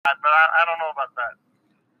but I don't know about that.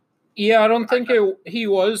 Yeah, I don't think he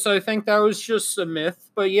was. I think that was just a myth.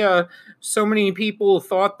 But yeah, so many people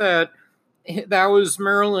thought that was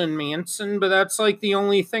Marilyn Manson, but that's like the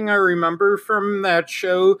only thing I remember from that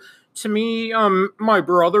show. To me, my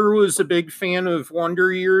brother was a big fan of Wonder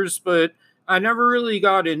Years, but I never really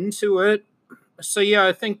got into it. So yeah,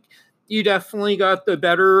 I think you definitely got the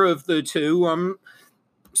better of the two.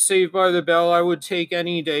 Saved by the Bell, I would take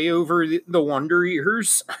any day over the Wonder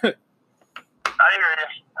Years. I hear you.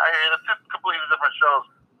 It's just completely different shows.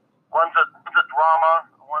 One's a drama,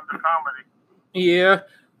 one's a comedy. Yeah.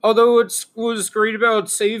 Although what was great about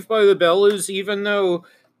Saved by the Bell is even though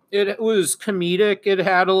it was comedic, it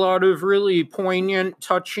had a lot of really poignant,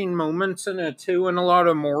 touching moments in it too, and a lot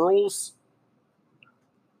of morals.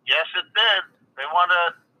 Yes, it did. They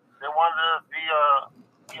wanted to be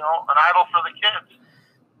an idol for the kids.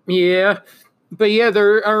 Yeah. But yeah,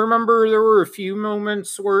 I remember there were a few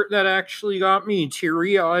moments that actually got me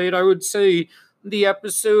teary-eyed. I would say the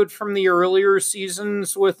episode from the earlier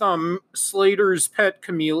seasons with Slater's pet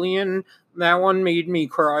chameleon, that one made me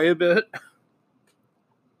cry a bit.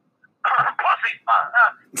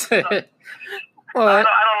 Pussy. Well, I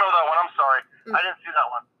don't know that one. I'm sorry. I didn't see that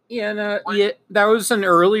one. Yeah, no, yeah, that was an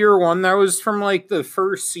earlier one. That was from like the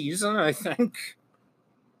first season, I think.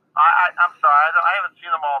 I'm sorry. I haven't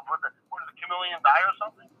seen them all. What did the chameleon die or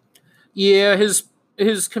something? Yeah,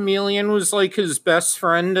 his chameleon was like his best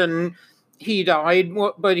friend, and he died.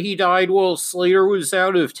 But he died while Slater was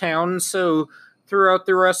out of town. So throughout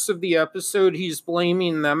the rest of the episode, he's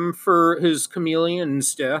blaming them for his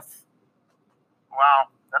chameleon's death. Wow,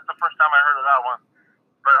 that's the first time I heard of that one.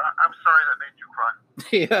 But I'm sorry that made you cry.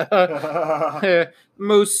 Yeah.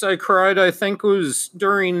 Most I cried, I think, was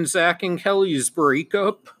during Zach and Kelly's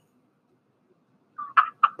breakup.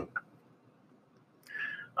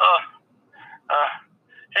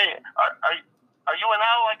 Hey, are you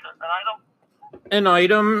now like an item? An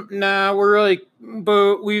item? Nah,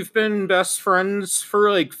 but we've been best friends for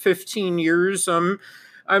like 15 years.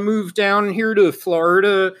 I moved down here to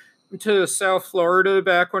Florida, to South Florida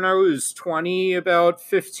back when I was 20, about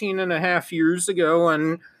 15 and a half years ago,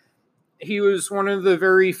 and he was one of the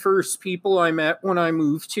very first people I met when I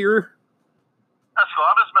moved here. That's cool.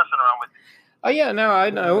 I'm just messing around with you. Oh yeah, no, I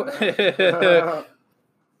know.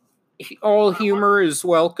 All humor is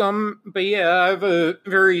welcome, but yeah, I have a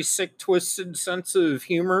very sick, twisted sense of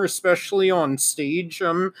humor, especially on stage.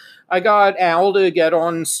 I got Al to get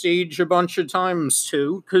on stage a bunch of times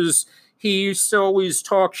too, because he used to always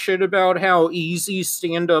talk shit about how easy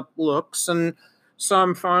stand-up looks, and so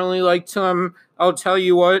I'm finally like to him, I'll tell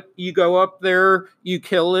you what, you go up there, you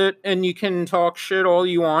kill it, and you can talk shit all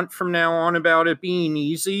you want from now on about it being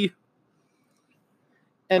easy.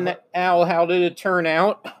 And Al, how did it turn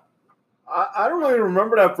out? I don't really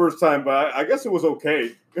remember that first time, but I guess it was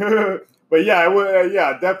okay. But yeah,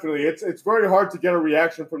 yeah, definitely. It's very hard to get a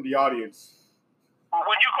reaction from the audience. When you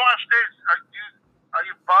go on stage, are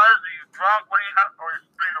you buzzed? Are you drunk? What do you have? Or are you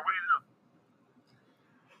straight? Or what do you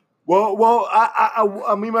do? Well,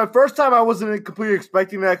 I mean, my first time I wasn't completely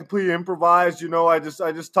expecting that. Completely improvised. You know, I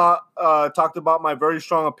just talked about my very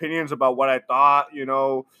strong opinions about what I thought. You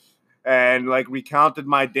know, and like recounted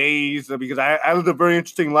my days because I lived a very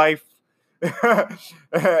interesting life.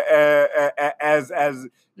 as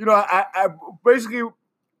you know, I basically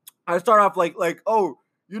I start off like oh,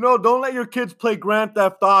 you know, don't let your kids play Grand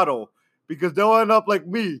Theft Auto because they'll end up like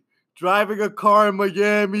me driving a car in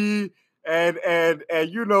Miami and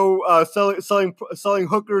you know selling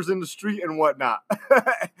hookers in the street and whatnot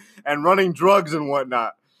and running drugs and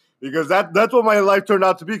whatnot because that's what my life turned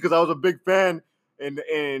out to be because I was a big fan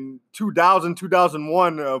in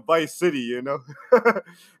 2001 Vice City, you know,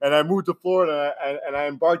 and I moved to Florida and I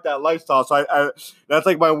embarked that lifestyle. So I that's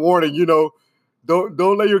like my warning, you know,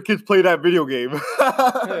 don't let your kids play that video game. But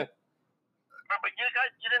you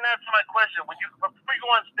didn't answer my question. Before you go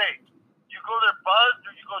on stage, you go there buzzed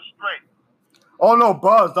or you go straight? Oh no,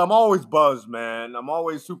 buzzed. I'm always buzzed, man. I'm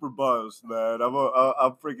always super buzzed, man. I'm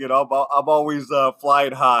freaking up. I'm always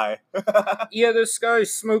flying high. Yeah, this guy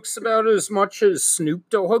smokes about as much as Snoop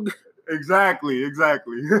Dogg. Exactly. You do a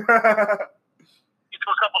couple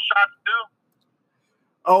shots too?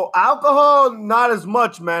 Oh, alcohol, not as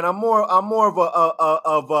much, man. I'm more of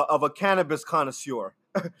a cannabis connoisseur.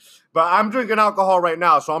 But I'm drinking alcohol right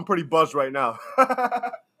now, so I'm pretty buzzed right now. What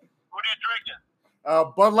are you drinking?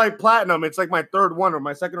 Bud Light Platinum. It's like my third one, or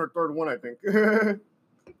my second or third one, I think. I'll give you $100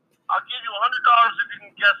 if you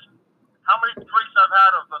can guess how many drinks I've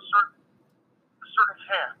had of a certain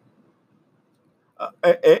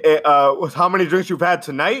can. How many drinks you've had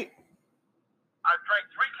tonight? I've drank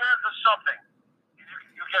 3 cans of something.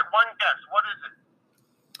 You get one guess. What is it?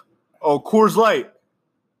 Oh, Coors Light.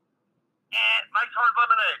 Mike's Hard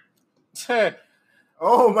Lemonade.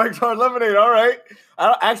 Oh, Mike's Hard Lemonade. All right.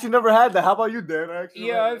 I actually never had that. How about you, Dan?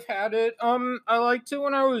 Yeah, I've had it. I liked it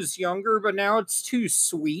when I was younger, but now it's too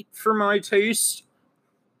sweet for my taste.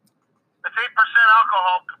 It's 8%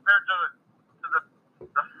 alcohol compared to the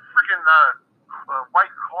freaking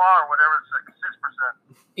White Claw or whatever. It's like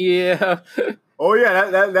 6%. Yeah. Oh yeah,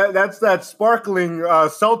 that's that sparkling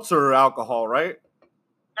seltzer alcohol, right?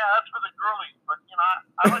 Yeah, that's for the girlies. But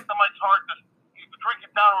I like the Mike's Hard because you can drink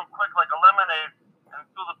it down real quick like a lemonade and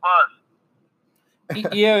feel the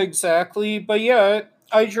buzz. Yeah, exactly. But yeah,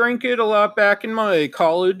 I drank it a lot back in my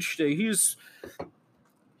college days.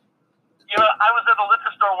 I was at a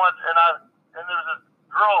liquor store once, and there was a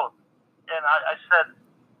girl, and I said,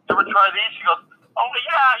 "You ever try these?" She goes, "Oh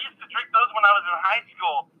yeah, I used to drink those when I was in high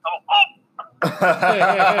school." I'm like,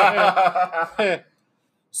 oh.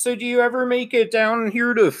 So, do you ever make it down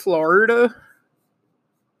here to Florida?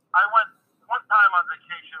 I went one time on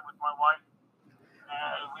vacation with my wife,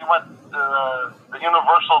 and we went to the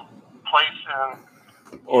Universal place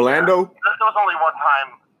in Orlando. That was only one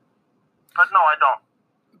time, but no, I don't.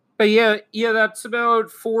 But yeah, that's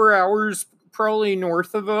about 4 hours probably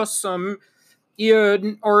north of us. Yeah,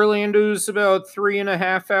 Orlando's about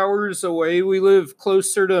 3.5 hours away. We live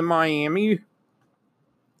closer to Miami.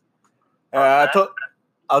 I'll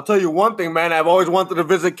tell you one thing, man. I've always wanted to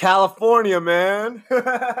visit California, man. When you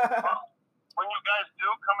guys do,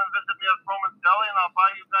 come and visit me at Roman's Deli, and I'll buy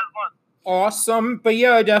you guys lunch. Awesome. But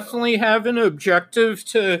yeah, I definitely have an objective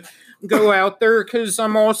to go out there because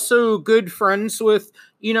I'm also good friends with,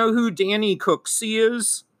 you know who Danny Cooksey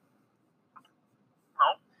is?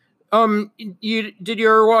 No. Did you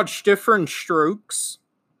ever watch Different Strokes?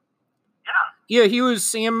 Yeah. Yeah, he was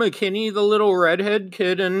Sam McKinney, the little redhead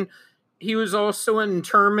kid, and he was also in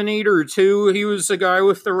Terminator 2. He was the guy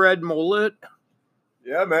with the red mullet.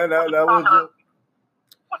 Yeah, man, that was.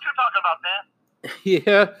 What you talking about,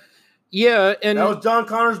 Yeah. Dan? Yeah, and that was John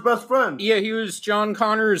Connor's best friend. Yeah, he was John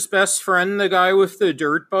Connor's best friend, the guy with the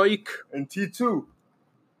dirt bike. And T2. I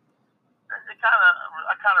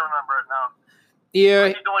kind of remember it now. Yeah. What are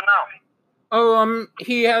you doing now? Oh,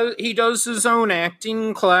 he does his own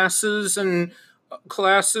acting classes and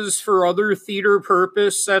classes for other theater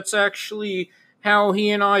purpose. That's actually how he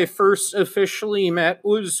and I first officially met,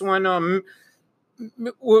 was when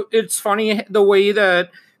it's funny the way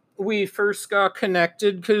that we first got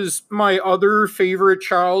connected, because my other favorite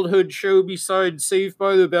childhood show besides Saved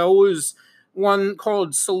by the Bell was one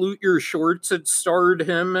called Salute Your Shorts. It starred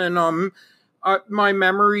him, and my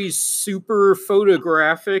memory's super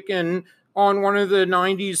photographic, and on one of the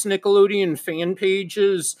 90s Nickelodeon fan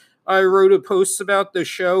pages, I wrote a post about the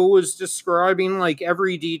show, was describing like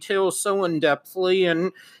every detail so in-depthly,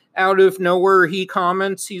 and out of nowhere he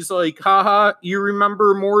comments, he's like, haha, you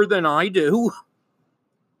remember more than I do.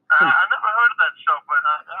 I never heard of that show, but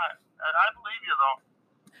I believe you, though.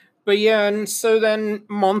 But yeah, and so then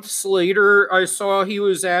months later, I saw he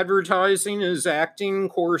was advertising his acting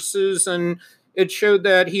courses, and it showed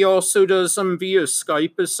that he also does them via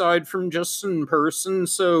Skype aside from just in person.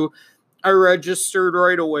 So I registered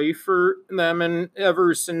right away for them, and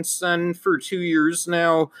ever since then, for 2 years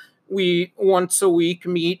now, we once a week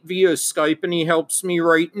meet via Skype, and he helps me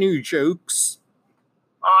write new jokes.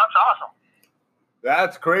 Oh, that's awesome.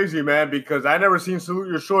 That's crazy, man, because I never seen Salute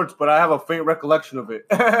Your Shorts, but I have a faint recollection of it.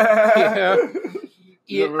 Yeah.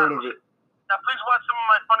 Never heard of it. Now, please watch some of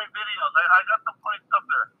my funny videos. I got some funny stuff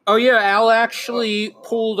there. Oh yeah, Al actually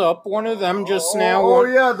pulled up one of them just now. Oh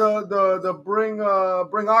yeah, the bring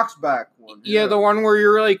Ox back one. Yeah, the one where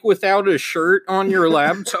you're like without a shirt on your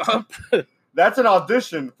laptop. That's an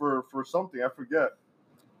audition for something, I forget.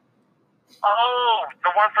 Oh,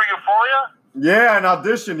 the one for Euphoria? Yeah, an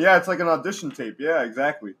audition. Yeah, it's like an audition tape. Yeah,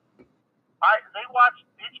 exactly.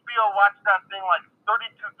 HBO watched that thing like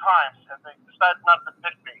 32 times, and they decided not to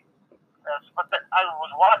pick me. But I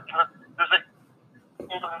was watching it.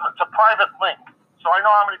 It's a private link, so I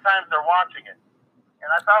know how many times they're watching it.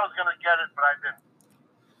 And I thought I was going to get it, but I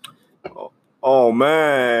didn't. Oh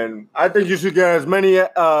man, I think you should get as many.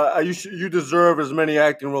 You deserve as many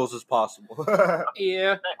acting roles as possible.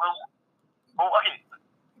 Yeah. Well, okay.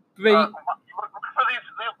 Look for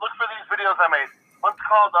these videos I made. One's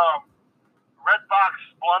called Red Box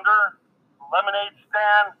Blunder, Lemonade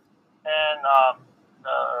Stand, and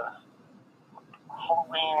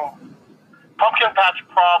Halloween Pumpkin Patch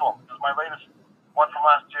Problem. This is my latest one from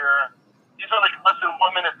last year. These are like less than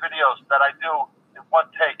 1 minute videos that I do in one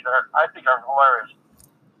take that I think are hilarious.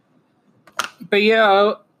 But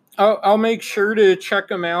yeah, I'll make sure to check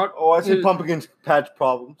him out. Oh, I see Pumpkin Patch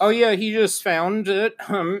Problems. Oh yeah, he just found it.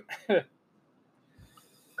 I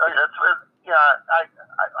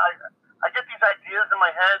get these ideas in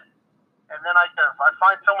my head, and then I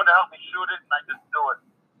find someone to help me shoot it, and I just do it.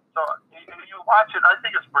 So you watch it, I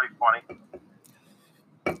think it's pretty funny.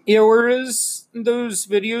 Yeah, where does those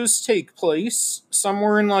videos take place?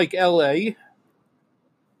 Somewhere in like LA?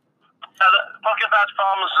 The Pumpkin Patch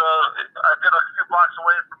Problems, I did a few blocks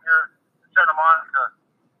away from here in Santa Monica.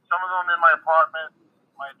 Some of them in my apartment,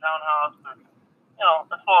 my townhouse.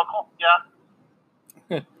 It's local,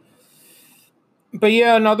 yeah. But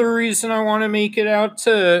yeah, another reason I want to make it out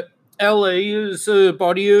to LA is a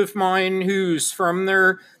buddy of mine who's from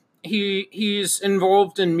there. He's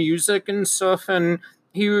involved in music and stuff, and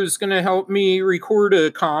he was going to help me record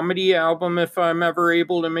a comedy album if I'm ever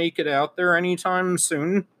able to make it out there anytime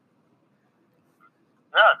soon.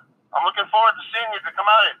 Yeah, I'm looking forward to seeing you to come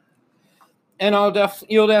out here. And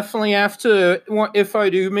you'll definitely have to, if I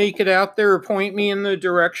do make it out there, point me in the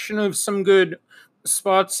direction of some good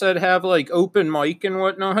spots that have like open mic and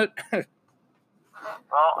whatnot. Well, I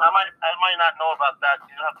might not know about that.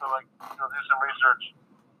 You have to do some research.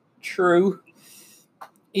 True.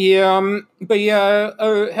 Yeah, but yeah,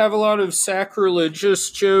 I have a lot of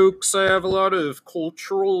sacrilegious jokes. I have a lot of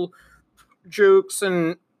cultural jokes,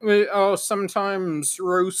 and I'll sometimes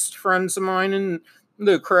roast friends of mine in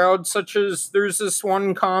the crowd, such as there's this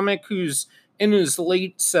one comic who's in his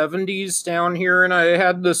late 70s down here, and I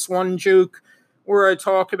had this one joke where I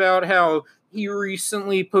talk about how he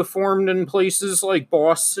recently performed in places like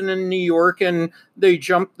Boston and New York, and they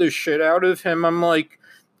jumped the shit out of him. I'm like,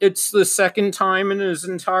 it's the second time in his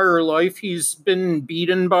entire life he's been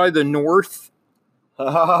beaten by the North. That's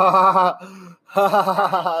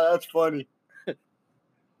funny.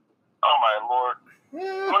 Oh my lord!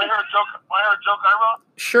 Want to hear a joke? I wrote?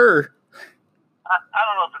 Sure. I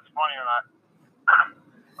don't know if it's funny or not.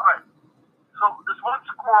 All right. So this one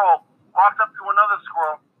squirrel walked up to another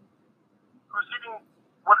squirrel who's eating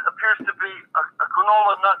what appears to be a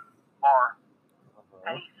granola nut bar,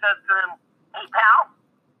 and he said to him, "Hey pal,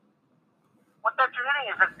 what's that you're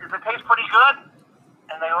eating? Does it taste pretty good?"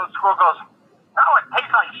 And the other squirrel goes, "No, it tastes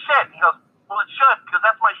like shit." He goes, "Well, it should, because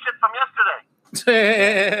that's my shit from yesterday."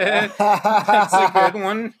 That's a good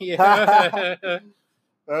one. Yeah.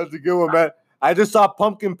 That's a good one, man. I just saw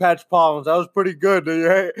Pumpkin Patch Problems. That was pretty good.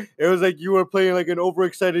 It was like you were playing like an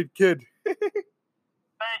overexcited kid. Thank you.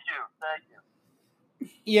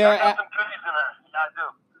 Yeah. I got some goodies in there. Yeah, I do.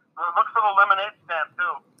 Look for the lemonade stand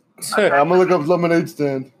too. I'm gonna look up lemonade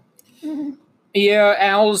stand. Yeah,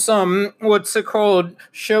 Al's what's it called?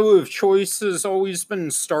 Show of choice has always been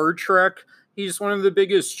Star Trek. He's one of the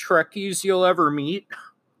biggest Trekkies you'll ever meet.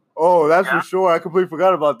 Oh, that's for sure. I completely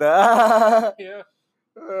forgot about that. Yeah.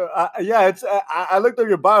 It's. I looked at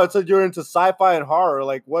your bio. It said you're into sci-fi and horror.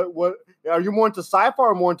 Like, what? Are you more into sci-fi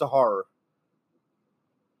or more into horror?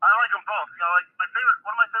 I like them both.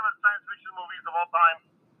 One of my favorite science fiction movies of all time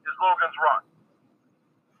is Logan's Run.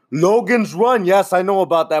 Logan's Run. Yes, I know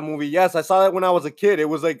about that movie. Yes, I saw that when I was a kid. It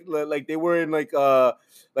was like they were in like a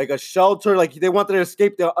shelter. Like they wanted to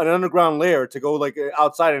escape an underground lair to go like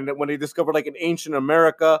outside, and when they discovered like an ancient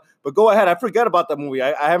America. But go ahead. I forget about that movie.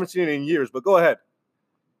 I haven't seen it in years. But go ahead.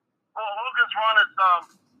 Well, Logan's Run is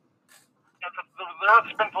the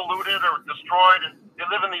Earth's been polluted or destroyed, and they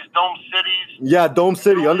live in these dome cities. Yeah, Dome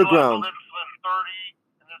City, underground. Live for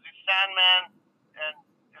 30, and there's these Sandmen, and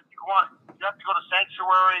if you have to go to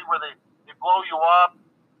Sanctuary where they blow you up,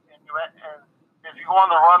 and if you go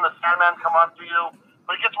on the run, the Sandmen come after you.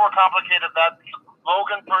 But it gets more complicated. That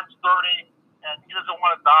Logan turns 30, and he doesn't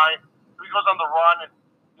want to die, so he goes on the run, and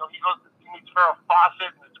he meets Farrah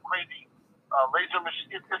Fawcett, and it's crazy. Laser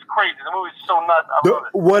machine. It's crazy. The movie's so nuts. I love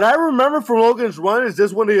it. What I remember from Logan's Run is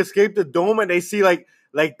just when they escape the dome and they see like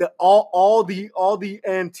all the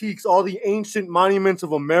antiques, all the ancient monuments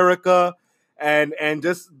of America, and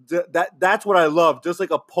just that's what I love. Just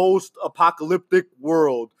like a post-apocalyptic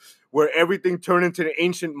world where everything turned into an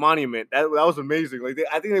ancient monument. That was amazing. Like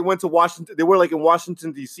I think they went to Washington. They were like in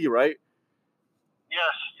Washington D.C., right?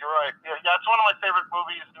 Yes, you're right. Yeah, it's one of my favorite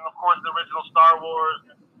movies, and of course the original Star Wars.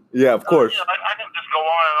 Yeah, of course. I can just go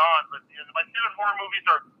on and on, but my favorite horror movies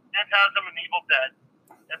are Phantasm and Evil Dead.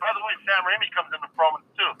 And by the way, Sam Raimi comes into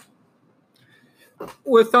prominence too.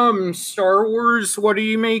 With Star Wars, what do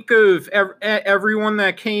you make of everyone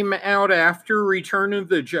that came out after Return of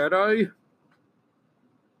the Jedi?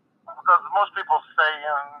 Because most people say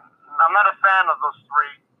I'm not a fan of those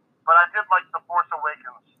three, but I did like The Force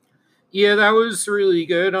Awakens. Yeah, that was really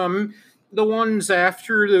good. the ones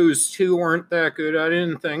after those two weren't that good, I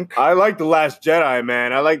didn't think. I like The Last Jedi,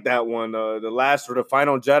 man. I like that one. The last or the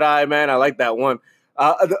final Jedi, man. I like that one.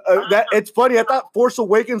 That it's funny. I thought Force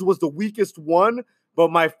Awakens was the weakest one, but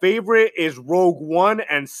my favorite is Rogue One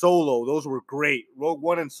and Solo. Those were great. Rogue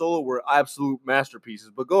One and Solo were absolute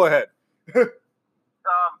masterpieces. But go ahead.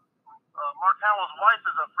 Mark Hamill's wife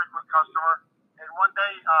is a frequent customer, and one day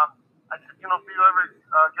I said, if you ever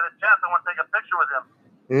get a chance, I want to take a picture with him.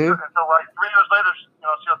 Mm-hmm. And so, like 3 years later, she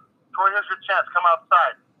goes, Troy, here's your chance. Come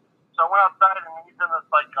outside. So I went outside, and he's in this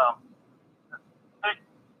this big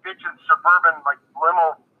bitchin' suburban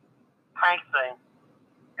limo tank thing,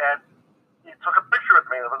 and he took a picture with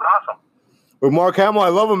me. It was awesome. With Mark Hamill, I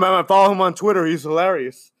love him, man. I follow him on Twitter. He's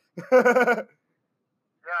hilarious. Yeah, his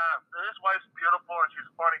wife's beautiful, and she's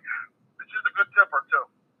funny. She's a good tipper too.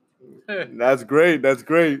 That's great. That's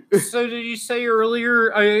great. So did you say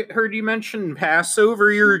earlier, I heard you mention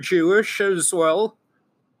Passover, you're Jewish as well?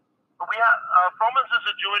 We have, Froman's is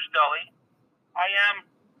a Jewish deli. I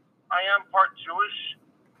am part Jewish.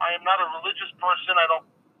 I am not a religious person. I don't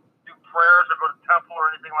do prayers or go to temple or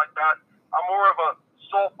anything like that. I'm more of a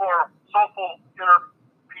soulful inner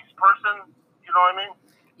peace person. You know what I mean?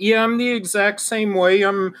 Yeah, I'm the exact same way.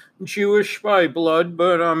 I'm Jewish by blood,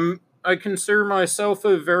 but I consider myself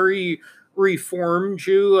a very reformed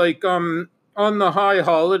Jew. On the high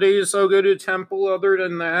holidays, I'll go to temple. Other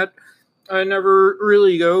than that, I never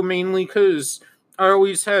really go, mainly because I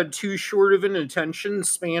always had too short of an attention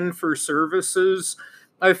span for services.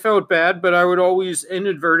 I felt bad, but I would always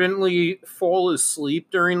inadvertently fall asleep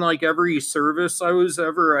during every service I was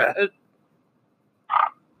ever at.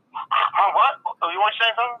 What? You want to say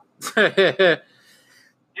something?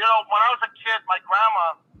 When I was a kid, my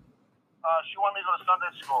grandma, she wanted me to go to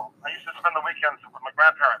Sunday school. I used to spend the weekends with my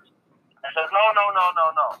grandparents. I said, no.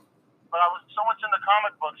 But I was so much into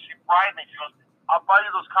comic books, she bribed me. She goes, I'll buy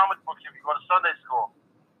you those comic books if you go to Sunday school.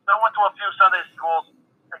 So I went to a few Sunday schools.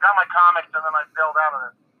 I got my comics, and then I bailed out of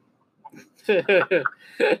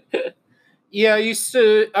it. Yeah,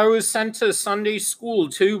 I was sent to Sunday school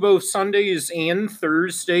too, both Sundays and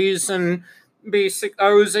Thursdays, and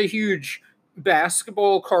I was a huge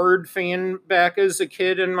basketball card fan back as a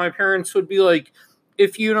kid, and my parents would be like,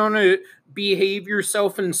 if you don't behave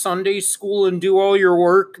yourself in Sunday school and do all your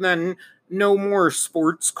work, then no more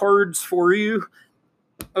sports cards for you.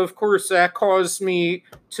 Of course, that caused me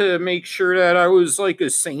to make sure that I was like a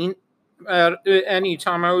saint at any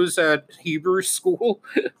time I was at Hebrew school.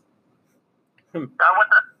 My mom, at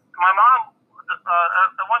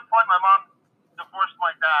one point, my mom divorced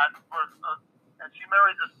my dad, and she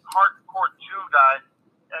married this hardcore Jew guy,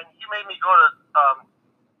 and he made me go to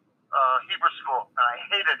Hebrew school, and I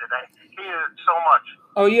hated it. I hated it so much.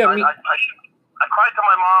 Oh, yeah. I cried to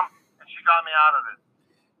my mom, and she got me out of it.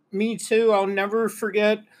 Me too. I'll never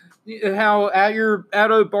forget how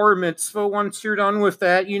at a bar mitzvah, once you're done with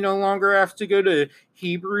that, you no longer have to go to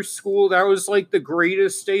Hebrew school. That was like the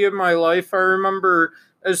greatest day of my life. I remember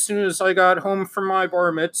as soon as I got home from my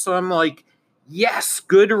bar mitzvah, I'm like, yes,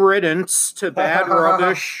 good riddance to bad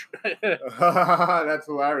rubbish. That's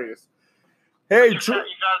hilarious. Hey, you got some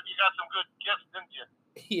good gifts, didn't you?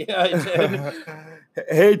 Yeah, I did.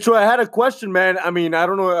 Hey, Troy, I had a question, man. I mean, I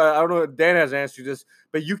don't know if Dan has answered this,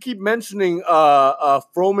 but you keep mentioning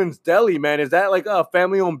Froman's Deli, man. Is that like a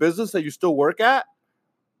family-owned business that you still work at?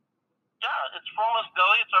 Yeah, it's Froman's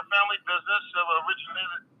Deli. It's our family business. It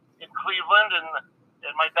originated in Cleveland, and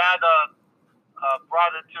my dad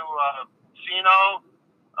brought it to Encino,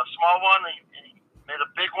 a small one. He made a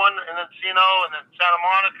big one in Encino, and then Santa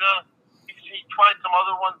Monica. He tried some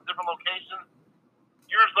other ones, different locations.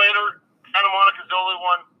 Years later, Santa Monica is the only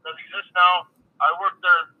one that exists now. I work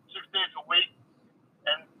there 6 days a week,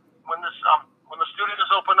 and when the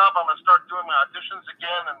studios open up, I'm gonna start doing my auditions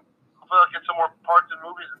again, and hopefully I'll get some more parts in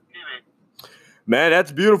movies and TV. Man,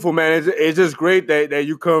 that's beautiful, man. It's just great that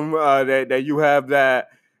you come that you have that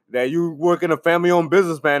you work in a family-owned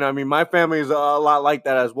business, man. I mean, my family is a lot like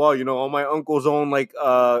that as well. You know, all my uncles own like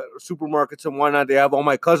supermarkets and whatnot. They have all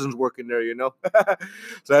my cousins working there. You know,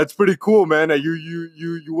 so that's pretty cool, man. That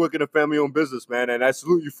you work in a family-owned business, man, and I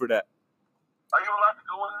salute you for that. Are you allowed to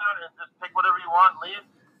go in there and just take whatever you want and leave?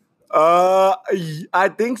 I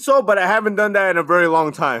think so, but I haven't done that in a very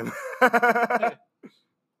long time. Yeah,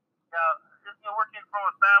 working from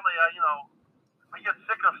a family, I get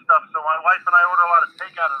sick of stuff, so my wife and I order a lot of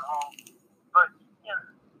takeout at home. But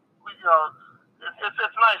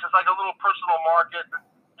it's nice. It's like a little personal market,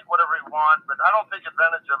 take whatever you want. But I don't take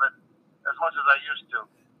advantage of it as much as I used to,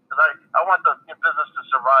 because I want the business to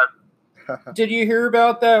survive. Did you hear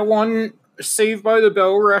about that one Saved by the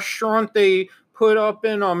Bell restaurant? They put up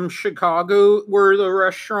in Chicago where the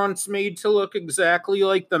restaurant's made to look exactly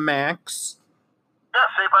like the Max? Yeah,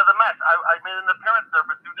 Saved by the Max. I made an appearance there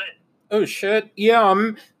for 2 days. Oh shit. Yeah,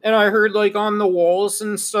 and I heard like on the walls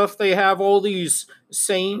and stuff they have all these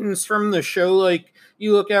sayings from the show. Like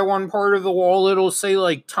you look at one part of the wall, it'll say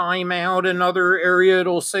like time out, another area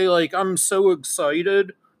it'll say like I'm so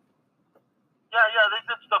excited. Yeah, they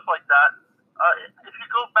did stuff like that. If you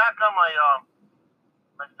go back on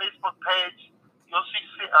my Facebook page, you'll see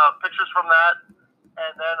pictures from that,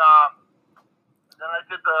 and then I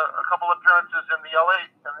did a couple appearances in the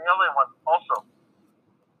LA one also.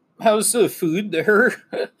 How's the food there?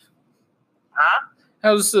 Huh?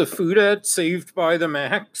 How's the food at Saved by the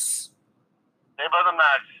Max? Saved by the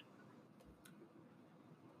Max.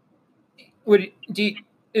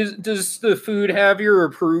 Does the food have your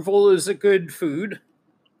approval? Is it good food? It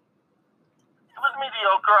was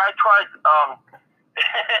mediocre. I tried.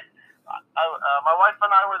 My wife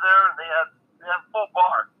and I were there, and they had full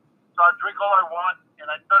bar, so I drink all I want, and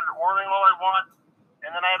I started ordering all I want, and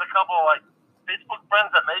then I had a couple of like Facebook friends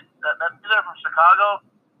that met me there from Chicago,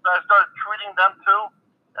 so I started treating them too,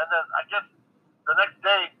 and then I guess the next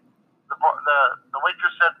day the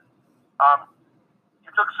waitress said, "You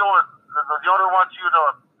took so long. The owner wants you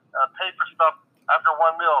to pay for stuff after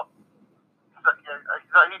one meal."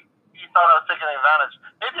 He thought I was taking advantage.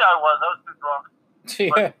 Maybe I was. I was too drunk.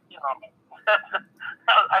 Yeah. But, you know,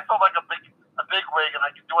 I felt like a big wig, and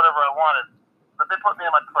I could do whatever I wanted. But they put me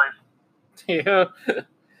in my place. Yeah.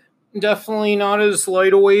 Definitely not as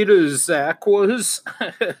lightweight as Zach was.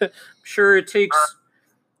 Sure, it takes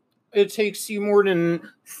you more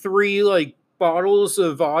than 3 like bottles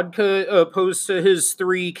of vodka opposed to his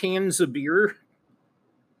 3 cans of beer.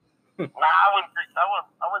 Nah, I wouldn't drink that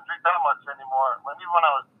much anymore. Maybe when I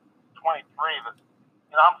was 23, but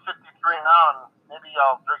I'm 53 now, and maybe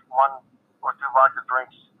I'll drink 1 or 2 vodka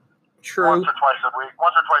drinks. True. Once or twice a week. I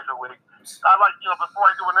like, before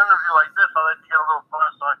I do an interview like this, I like to get a little fun,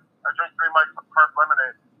 so I drink 3 Mike's Park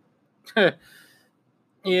lemonade.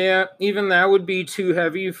 Yeah, even that would be too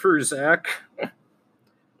heavy for Zach. Yeah.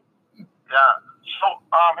 So,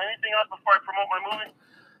 anything else before I promote my movie?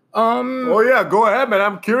 Oh yeah, go ahead, man.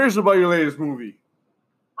 I'm curious about your latest movie.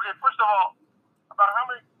 Okay, first of all, about how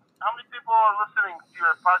many people are listening to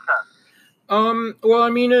your podcast? Well, I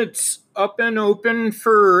mean, it's up and open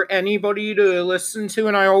for anybody to listen to,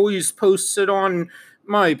 and I always post it on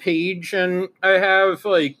my page, and I have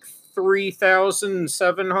like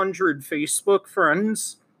 3,700 Facebook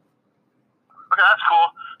friends. Okay, that's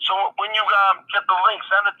cool. So when you get the link,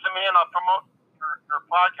 send it to me, and I'll promote your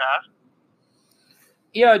podcast.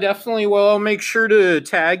 Yeah, definitely. Well, I'll make sure to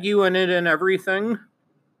tag you in it and everything.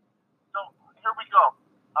 So here we go.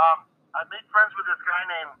 I made friends with this guy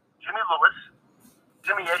named Jimmy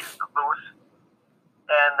H. Lewis,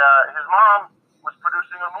 and his mom was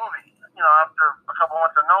producing a movie, after a couple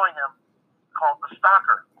months of knowing him, called The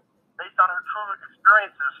Stalker, based on her true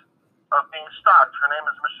experiences of being stalked. Her name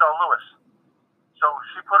is Michelle Lewis. So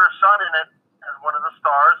she put her son in it as one of the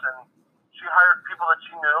stars, and she hired people that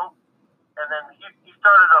she knew, and then he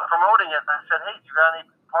started promoting it, and I said, "Hey, do you got any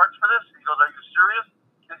parts for this?" He goes, "Are you serious?"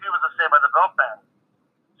 Because he was a Saved by the Bell fan.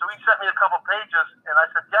 So he sent me a couple pages, and I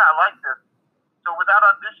said, "Yeah, I like this." So without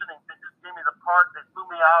auditioning, they just gave me the part. They flew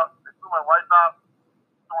me out. They flew my wife out.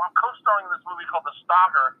 So I'm co-starring in this movie called The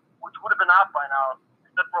Stalker, which would have been out by now,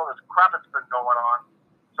 except for all this crap that's been going on.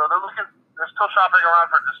 So they're still shopping around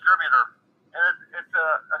for a distributor. And it's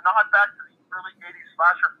a nod back to the early 80s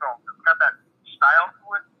slasher films. It's got that style to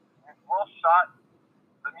it. It's well shot.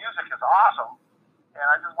 The music is awesome. And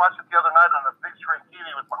I just watched it the other night on a big screen TV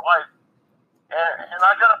with my wife. And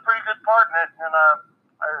I got a pretty good part in it. And I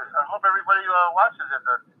hope everybody watches it.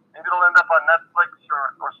 Maybe it'll end up on Netflix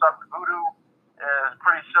or something. Voodoo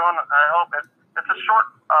pretty soon. I hope it's a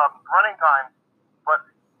short running time, but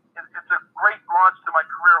it's a great launch to my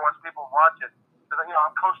career once people watch it. Because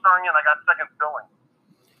I'm co-starring and I got second billing.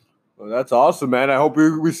 Well, that's awesome, man. I hope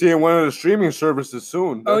we see it in one of the streaming services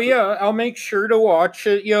soon. I'll make sure to watch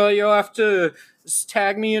it. You'll have to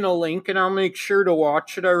tag me in a link, and I'll make sure to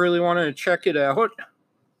watch it. I really want to check it out.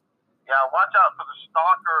 Yeah, watch out for the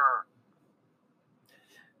Stalker.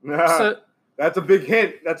 That's a big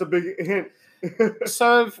hint.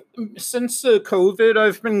 So since the COVID,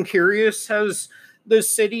 I've been curious, has the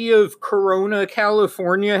city of Corona,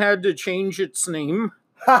 California had to change its name?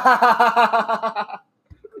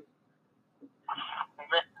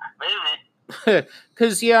 Maybe.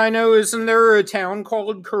 Because, I know, isn't there a town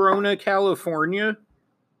called Corona, California?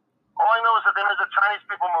 All I know is that they made the Chinese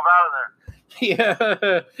people move out of there.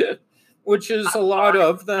 Yeah, which is a lot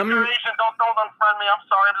of them. If you're Asian, don't unfriend me. I'm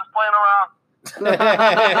sorry, I'm just playing around.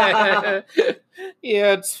 Yeah,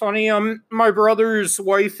 it's funny. My brother's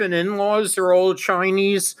wife and in-laws are all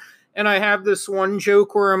Chinese, and I have this one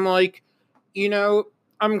joke where I'm like, you know,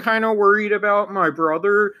 I'm kind of worried about my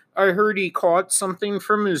brother. I heard he caught something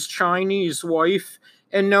from his Chinese wife,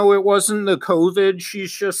 and no, it wasn't the COVID.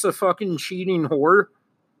 She's just a fucking cheating whore.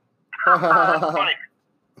 That's funny.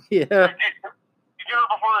 Yeah. You know,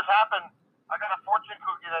 before this happened, I got a fortune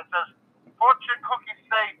cookie that says, "Fortune cookies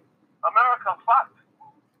say America fucked."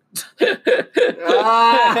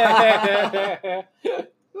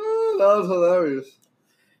 That was hilarious.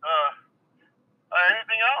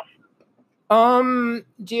 Anything else?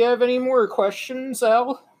 Do you have any more questions,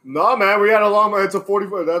 Al? No, man, we had a long. It's a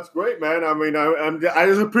 44. That's great, man. I mean, I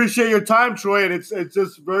just appreciate your time, Troy, and it's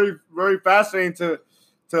just very, very fascinating to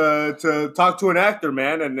talk to an actor,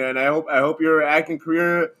 man. And I hope your acting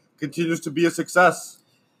career continues to be a success.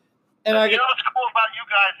 And you know what's cool about you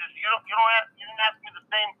guys is you didn't ask me the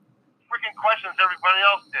same freaking questions everybody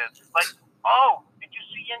else did. Like, oh, did you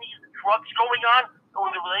see any drugs going on, or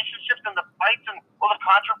the relationships and the fights and all the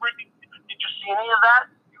controversy? Did you see any of that?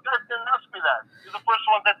 You guys didn't ask me that. You're the first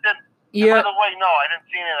one that did. Yeah. And by the way, no, I didn't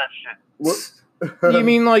see any of that shit. What? You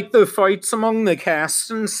mean like the fights among the cast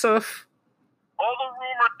and stuff? All the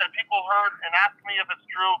rumors that people heard and asked me if it's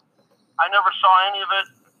true, I never saw any of it,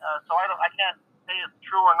 so I can't say it's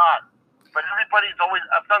true or not. But I've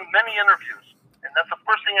done many interviews, and that's the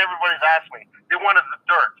first thing everybody's asked me. They wanted the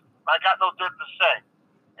dirt. I got no dirt to say.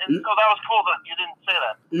 And so that was cool that you didn't say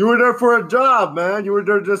that. You were there for a job, man. You were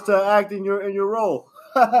there just to act in your role.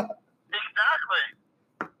 Exactly.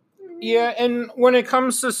 Yeah, and when it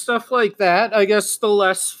comes to stuff like that, I guess the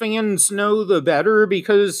less fans know, the better,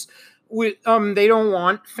 because they don't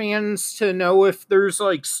want fans to know if there's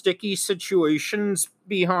like sticky situations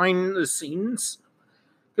behind the scenes.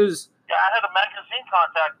 Because yeah, I had a magazine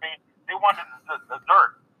contact me. They wanted the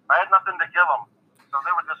dirt. I had nothing to give them, so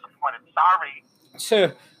they were disappointed. Sorry.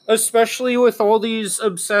 So, especially with all these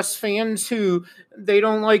obsessed fans who they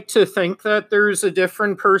don't like to think that there's a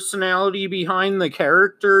different personality behind the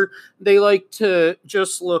character. They like to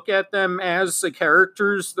just look at them as the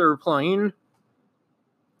characters they're playing.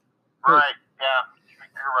 Right, yeah,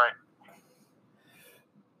 you're right.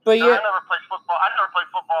 But yeah, I never played football. I never played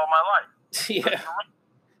football in my life. Yeah.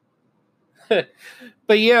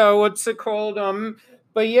 But yeah, what's it called?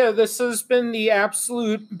 But yeah, this has been the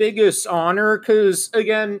absolute biggest honor because,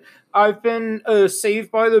 again, I've been a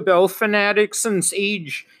Saved by the Bell fanatic since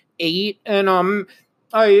age 8, and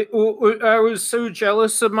I was so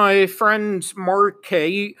jealous of my friend Mark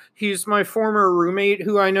K. He's my former roommate,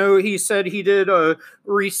 who I know he said he did a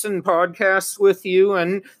recent podcast with you,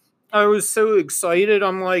 and I was so excited.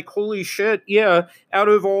 I'm like, holy shit, yeah, out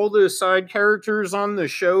of all the side characters on the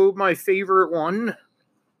show, my favorite one.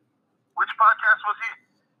 Which podcast was he?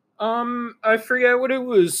 I forget what it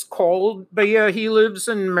was called, but yeah, he lives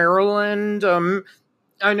in Maryland.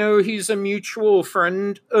 I know he's a mutual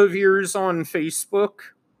friend of yours on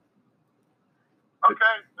Facebook. Okay,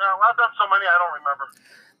 I've done so many, I don't remember.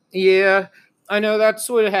 Yeah, I know that's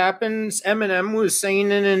what happens. Eminem was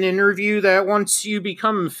saying in an interview that once you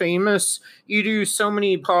become famous, you do so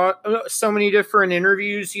many different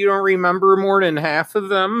interviews, you don't remember more than half of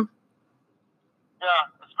them. Yeah,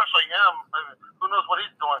 especially him. Who knows what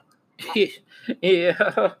he's doing?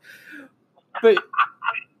 Yeah. But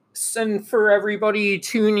and for everybody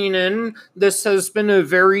tuning in, this has been a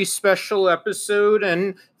very special episode,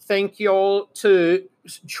 and thank y'all to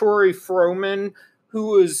Troy Froman, who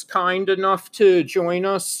was kind enough to join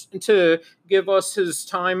us, to give us his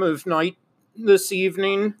time of night this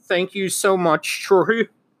evening. Thank you so much, Troy. And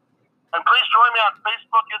please join me on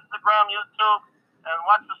Facebook, Instagram, YouTube, and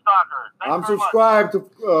watch The Stalker. I'm subscribed to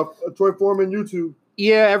Troy Foreman YouTube.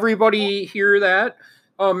 Yeah, everybody hear that?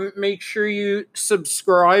 Make sure you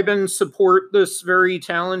subscribe and support this very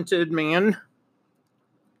talented man.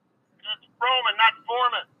 It's Froman, not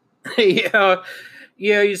Foreman.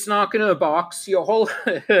 Yeah, he's not gonna box y'all. So,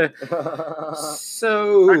 thanks a lot,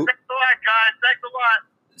 guys. Thanks a lot.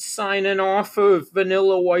 Signing off of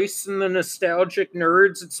Vanilla Weiss and the Nostalgic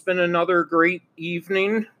Nerds. It's been another great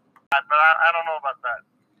evening. But I don't know about that.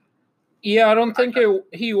 Yeah, I don't think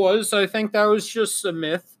he was. I think that was just a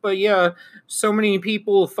myth. But yeah, so many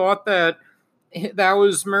people thought that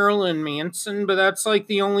was Marilyn Manson, but that's like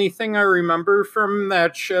the only thing I remember from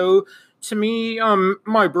that show. To me,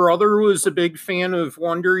 my brother was a big fan of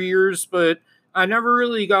Wonder Years, but I never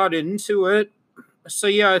really got into it. So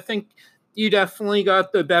yeah, I think you definitely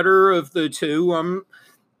got the better of the two.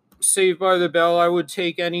 Saved by the Bell, I would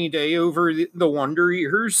take any day over the Wonder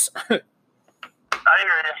Years. I hear you.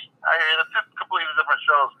 They're two completely different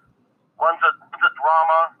shows. One's a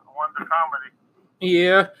drama, one's a comedy.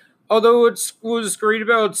 Yeah. Although what was great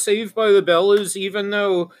about Saved by the Bell is even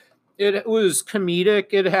though it was comedic,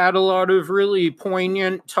 it had a lot of really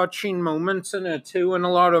poignant, touching moments in it too, and a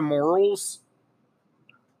lot of morals.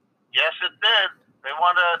 Yes, it did. They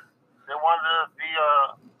wanted to be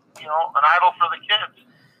an idol for the kids.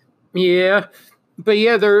 Yeah. But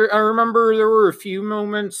yeah, I remember there were a few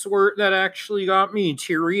moments that actually got me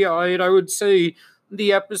teary-eyed. I would say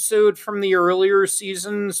the episode from the earlier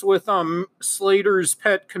seasons with Slater's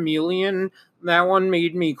pet chameleon, that one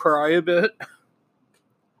made me cry a bit.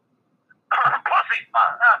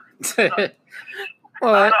 Pussy. I don't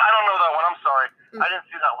know that one. I'm sorry. I didn't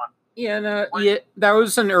see that one. Yeah, no, yeah, that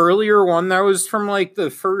was an earlier one. That was from like the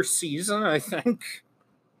first season, I think.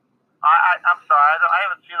 I'm sorry. I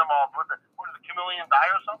haven't seen them all. What did the chameleon die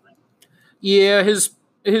or something? Yeah,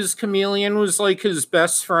 his chameleon was like his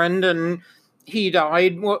best friend, and he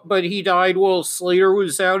died. But he died while Slater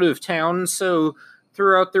was out of town. So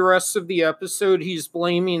throughout the rest of the episode, he's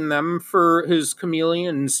blaming them for his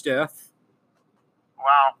chameleon's death.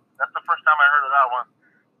 Wow, that's the first time I heard of that one.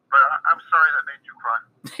 But I'm sorry that made you cry.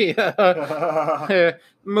 Yeah.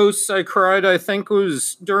 Most I cried, I think,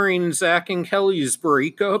 was during Zach and Kelly's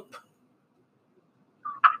breakup.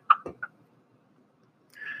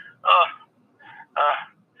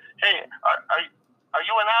 Hey, are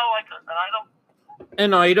you now like an item?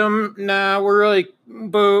 An item? Nah,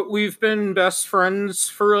 but we've been best friends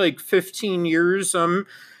for like 15 years. I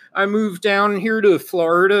moved down here to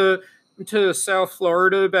Florida, to South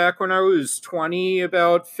Florida back when I was 20,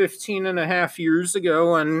 about 15 and a half years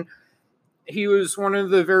ago, and he was one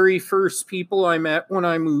of the very first people I met when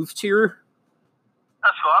I moved here.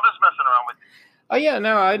 That's cool. I'm just messing around with you. Oh yeah,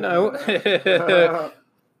 no, I know.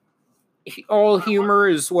 All humor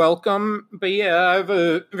is welcome, but yeah, I have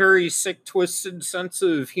a very sick, twisted sense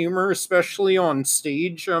of humor, especially on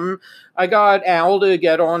stage. I got Al to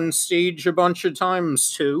get on stage a bunch of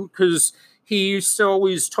times too, because he used to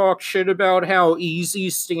always talk shit about how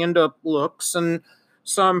easy stand-up looks, and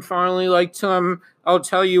so I'm finally like to him, I'll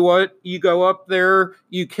tell you what, you go up there,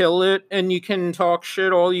 you kill it, and you can talk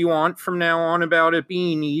shit all you want from now on about it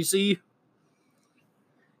being easy.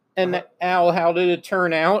 And Al, how did it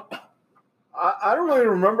turn out? I don't really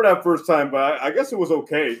remember that first time, but I guess it was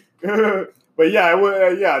okay. But yeah,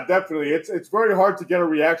 yeah, definitely. It's very hard to get a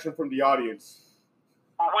reaction from the audience.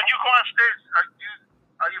 When you go on stage,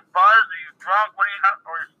 are you buzzed? Are you drunk? What do you have?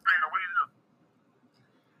 Or are you straight? Or what do you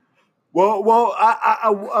do? Well,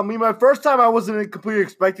 I mean, my first time I wasn't completely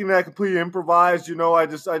expecting that. I completely improvised. You know, I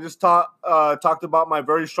just talked about my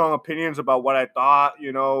very strong opinions about what I thought.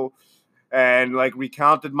 You know, and like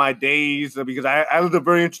recounted my days because I lived a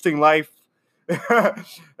very interesting life.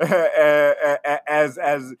 as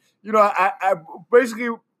you know, I basically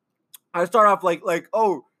I start off like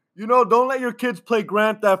oh, you know, don't let your kids play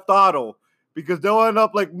Grand Theft Auto because they'll end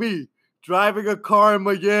up like me driving a car in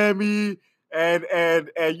Miami and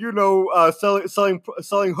you know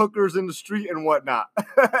selling hookers in the street and whatnot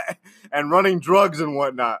and running drugs and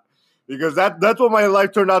whatnot because that's what my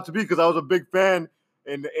life turned out to be because I was a big fan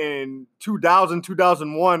in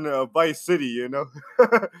 2001 Vice City, you know.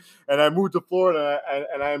 And I moved to Florida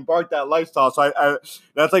and I embarked that lifestyle. So I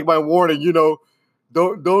that's like my warning, you know,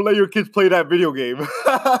 don't let your kids play that video game. But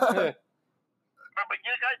you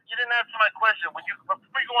didn't answer my question. Before you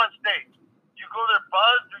go on stage, you go there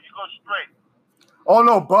buzzed or you go straight? Oh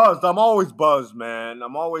no, buzzed. I'm always buzzed, man.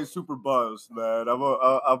 I'm always super buzzed, man. I'm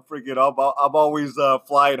always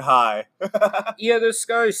flying high. Yeah, this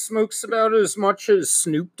guy smokes about as much as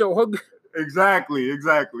Snoop Dogg. Exactly. You do a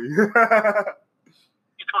couple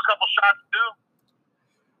shots too?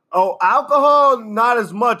 Oh, alcohol, not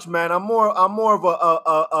as much, man. I'm more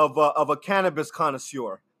of a cannabis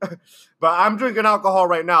connoisseur. But I'm drinking alcohol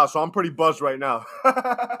right now, so I'm pretty buzzed right now. What are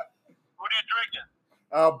you drinking?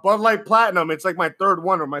 Bud Light Platinum. It's like my third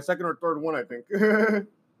one, or my second or third one, I think. I'll give you $100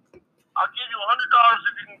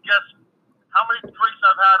 if you can guess how many drinks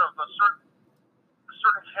I've had of a certain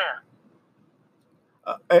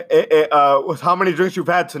can. How many drinks you've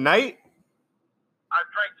had tonight?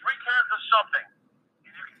 I've drank 3 cans of something.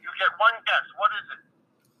 You get one guess. What is it?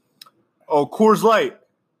 Oh, Coors Light.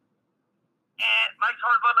 Mike's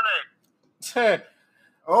Hard Lemonade.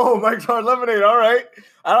 Oh, Mike's Hard Lemonade. All right.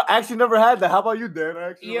 I actually never had that. How about you, Dan?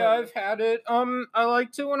 I've had it. I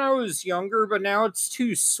liked it when I was younger, but now it's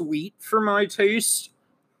too sweet for my taste.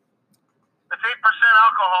 It's 8%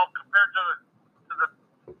 alcohol compared to the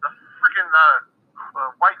freaking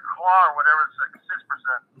White Claw or whatever. It's like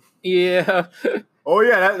 6%. Yeah. Oh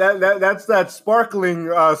yeah, that's that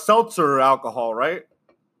sparkling seltzer alcohol, right?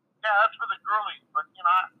 Yeah, that's for the girlies. But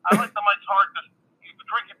I like the Mike's Hard because you can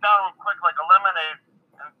drink it down real quick like a lemonade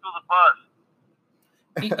and feel the buzz.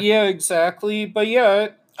 Yeah, exactly. But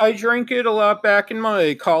yeah, I drank it a lot back in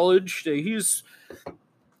my college days.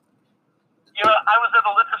 I was at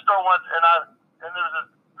a liquor store once, and there was a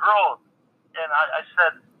girl, and I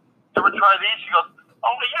said, "You ever try these?" She goes,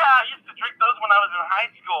 "Oh yeah, I used to drink those when I was in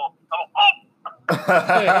high school."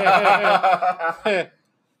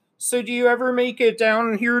 So do you ever make it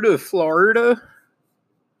down here to Florida?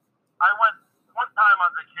 I went one time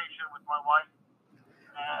on vacation with my wife,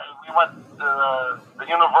 and we went to the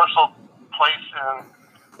Universal place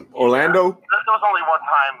in Orlando? That was only one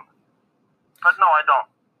time, but no, I don't.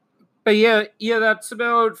 But yeah, that's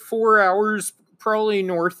about 4 hours probably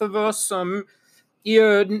north of us.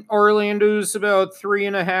 Yeah, Orlando's about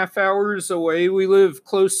 3.5 hours away. We live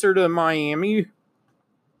closer to Miami.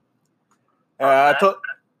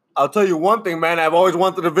 I'll tell you one thing, man. I've always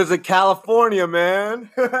wanted to visit California, man.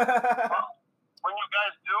 When you guys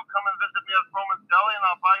do, come and visit me at Roman's Deli, and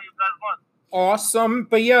I'll buy you guys lunch. Awesome.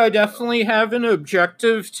 But yeah, I definitely have an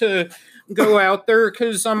objective to go out there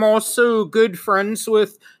because I'm also good friends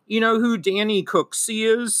with, you know who Danny Cooksey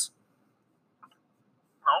is?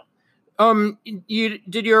 No.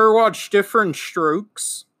 Did you ever watch Different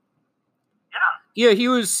Strokes? Yeah. Yeah, he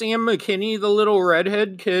was Sam McKinney, the little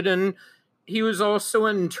redhead kid, and he was also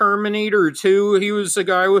in Terminator 2. He was the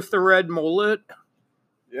guy with the red mullet.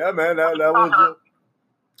 Yeah, man, that was...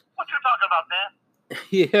 What you talking about,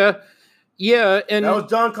 Dan? Yeah, and... That was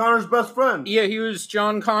John Connor's best friend. Yeah, he was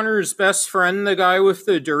John Connor's best friend, the guy with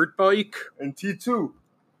the dirt bike. And T2.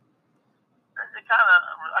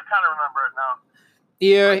 I kind of remember it now.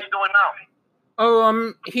 Yeah. What are you doing now?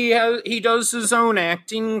 Oh, he does his own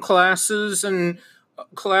acting classes and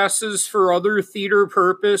classes for other theater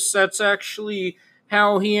purpose. That's actually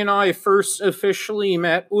how he and I first officially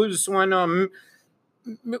met, was when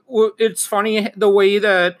it's funny the way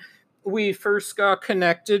that we first got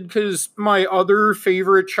connected, because my other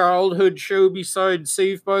favorite childhood show besides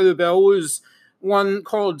Saved by the Bell was one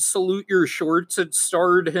called Salute Your Shorts. It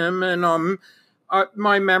starred him, and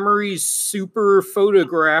my memory's super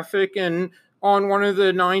photographic, and on one of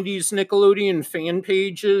the 90s Nickelodeon fan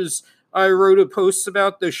pages, I wrote a post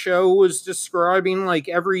about the show, was describing like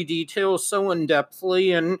every detail so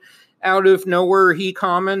in-depthly, and out of nowhere he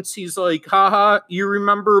comments, he's like, haha, you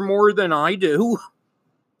remember more than I do.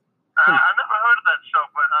 I never heard of that show,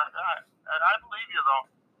 but I believe you, though.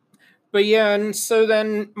 But yeah, and so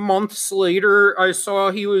then months later, I saw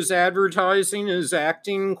he was advertising his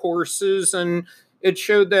acting courses, and it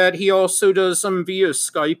showed that he also does them via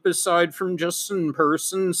Skype aside from just in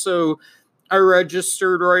person. So I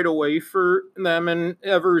registered right away for them, and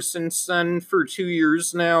ever since then, for 2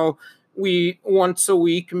 years now, we once a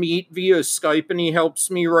week meet via Skype, and he helps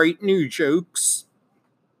me write new jokes.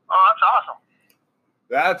 Oh, that's awesome.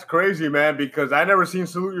 That's crazy, man, because I never seen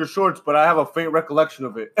Salute Your Shorts, but I have a faint recollection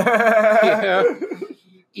of it. Yeah.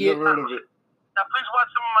 Never heard of it. Now, please watch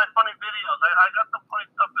some of my funny videos. I got some funny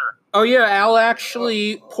stuff there. Oh yeah, Al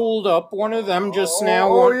actually pulled up one of them just now.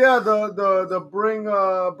 Oh yeah, the bring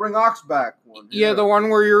Ox back one. Yeah, the one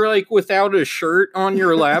where you're like without a shirt on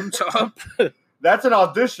your laptop. That's an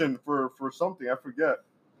audition for something, I forget.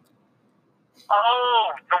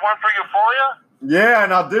 Oh, the one for Euphoria? Yeah,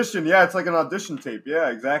 an audition. Yeah, it's like an audition tape. Yeah,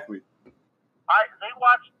 exactly.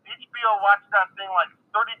 HBO watched that thing like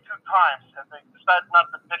 32 times, and they decided not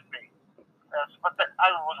to pick me. I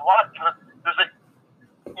was watching it.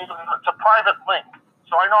 It's a private link,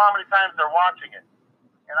 so I know how many times they're watching it.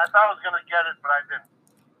 And I thought I was going to get it, but I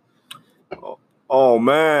didn't. Oh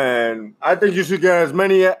man, I think you should get as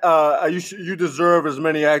many. You deserve as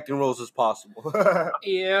many acting roles as possible.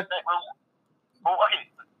 Yeah. Well, okay.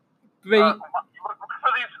 Look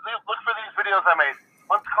for these videos I made.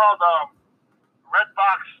 One's called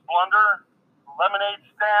Redbox Blunder, Lemonade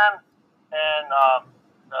Stand, and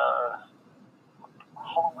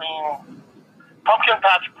Halloween Pumpkin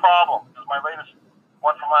Patch Problem. This is my latest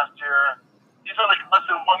one from last year. These are like less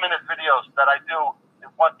than 1 minute videos that I do in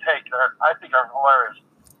one take that I think are hilarious.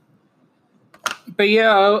 But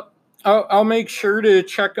yeah, I'll make sure to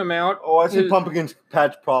check him out. Oh, I see Pumpkin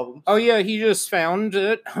Patch Problem. Oh yeah, he just found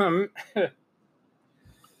it. I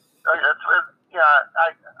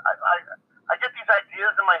get these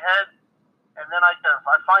ideas in my head, and then I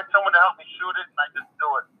find someone to help me shoot it, and I just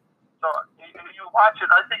do it. So if you watch it,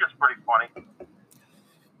 I think it's pretty funny.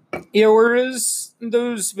 Yeah, where does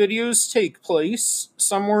those videos take place?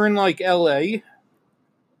 Somewhere in like LA?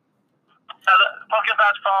 The Pumpkin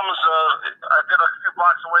Patch Problems, I did a few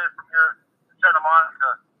blocks away from here in Santa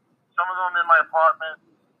Monica. Some of them in my apartment,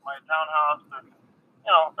 my townhouse.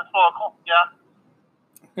 It's local, yeah.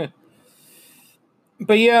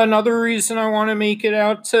 But yeah, another reason I want to make it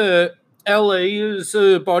out to LA is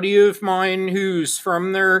a buddy of mine who's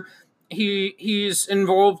from there. He's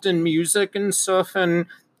involved in music and stuff, and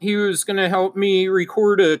he was gonna help me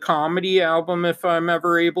record a comedy album if I'm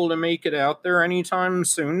ever able to make it out there anytime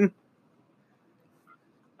soon.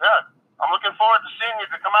 Yeah, I'm looking forward to seeing you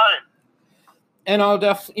to come out here. And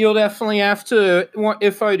you'll definitely have to,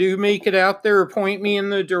 if I do make it out there, point me in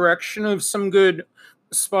the direction of some good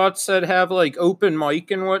spots that have like open mic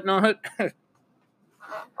and whatnot. Well, I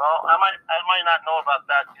might not know about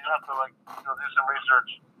that. You have to do some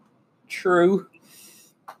research. True.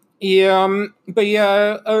 Yeah, but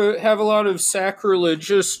yeah, I have a lot of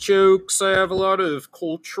sacrilegious jokes. I have a lot of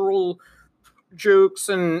cultural jokes,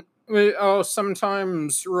 and I'll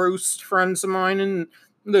sometimes roast friends of mine in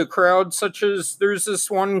the crowd, such as there's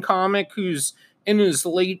this one comic who's in his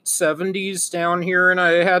late 70s down here, and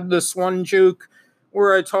I had this one joke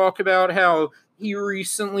where I talk about how he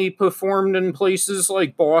recently performed in places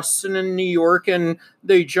like Boston and New York, and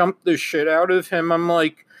they jumped the shit out of him. I'm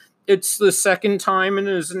like, it's the second time in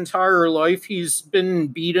his entire life he's been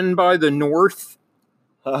beaten by the North.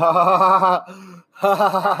 That's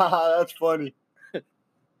funny.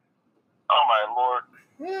 Oh my lord!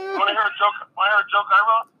 You want to hear a joke? Want to hear a joke I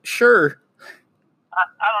wrote? Sure. I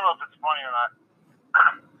don't know if it's funny or not.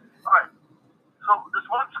 All right. So this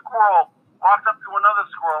one squirrel walked up to another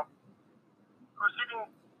squirrel who's eating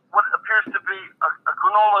what appears to be a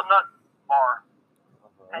granola nut bar,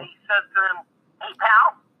 and he says to him, "Hey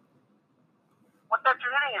pal, what that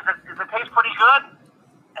you're eating? Does it taste pretty good?"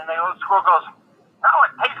 And the other squirrel goes, "No,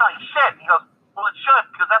 it tastes like shit." He goes, "Well, it should,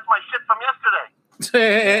 because that's my shit from yesterday."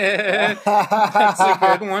 That's a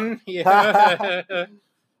good one. Yeah.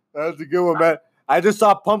 That's a good one, man. I just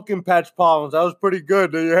saw Pumpkin Patch Problems. That was pretty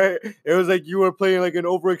good. It was like you were playing like an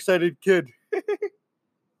overexcited kid. Thank you.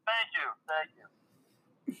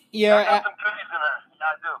 Yeah. I got some goodies in there. Yeah,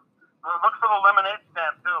 I do. Look for the lemonade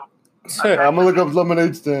stand too. I'm gonna look up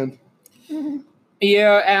lemonade stand.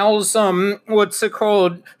 Yeah, Al's what's it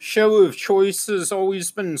called? Show of choice has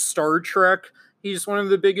always been Star Trek. He's one of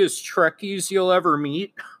the biggest Trekkies you'll ever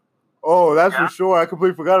meet. Oh, that's for sure. I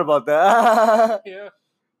completely forgot about that. Yeah.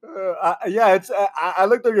 It's. I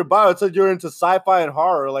looked up your bio. It said you're into sci-fi and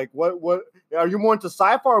horror. Like, what are you more into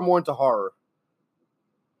sci-fi or more into horror?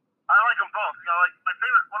 I like them both.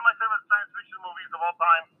 One of my favorite science fiction movies of all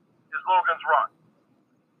time is Logan's Run.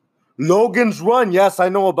 Logan's Run. Yes, I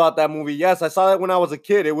know about that movie. Yes, I saw that when I was a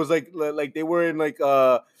kid. It was like they were in like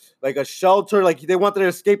a shelter. Like they wanted to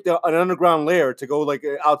escape an underground lair to go like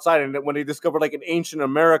outside, and when they discovered like an ancient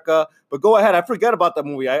America. But go ahead. I forget about that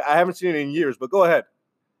movie. I haven't seen it in years. But go ahead.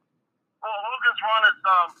 Well, Logan's Run is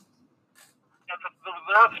the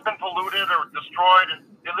Earth's been polluted or destroyed, and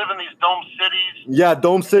they live in these dome cities. Yeah,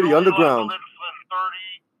 Dome City, underground. Live for 30,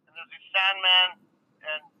 and there's these Sandmen,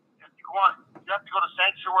 and if you have to go to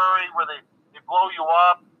Sanctuary where they blow you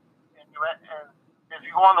up, and if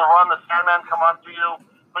you go on the run, the Sandmen come up to you.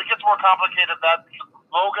 But it gets more complicated than that.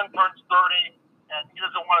 Logan turns 30, and he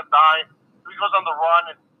doesn't want to die, so he goes on the run,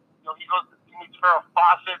 and he meets Farrah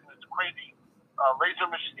Fawcett, and it's crazy. Laser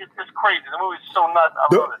machine. It's crazy. The movie's so nuts. I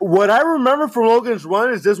love it. What I remember from Logan's Run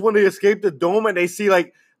is just when they escape the dome and they see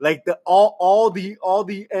like all the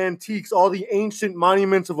antiques, all the ancient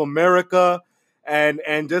monuments of America, and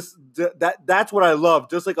just that's what I love.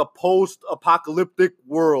 Just like a post-apocalyptic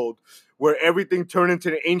world where everything turned into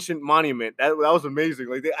an ancient monument. That was amazing.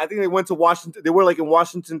 Like I think they went to Washington. They were like in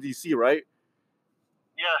Washington D.C., right?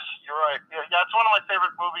 Yes, you're right. Yeah, it's one of my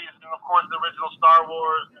favorite movies, and of course the original Star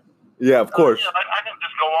Wars. Yeah, of course. I can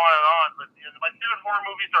just go on and on, but my favorite horror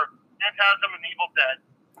movies are Phantasm and Evil Dead.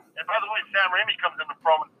 And by the way, Sam Raimi comes into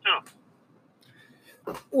prominence too.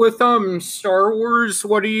 With Star Wars,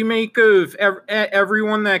 what do you make of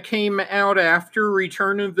everyone that came out after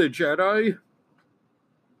Return of the Jedi?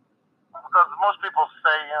 Because most people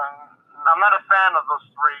say, I'm not a fan of those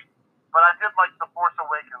three, but I did like The Force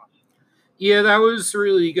Awakens. Yeah, that was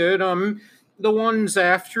really good. The ones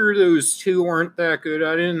after those two weren't that good,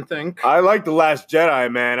 I didn't think. I like The Last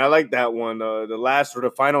Jedi, man. I like that one. The Last or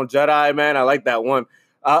the Final Jedi, man. I like that one.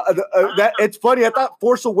 It's funny. I thought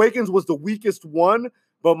Force Awakens was the weakest one,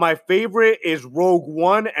 but my favorite is Rogue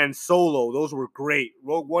One and Solo. Those were great.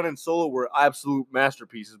 Rogue One and Solo were absolute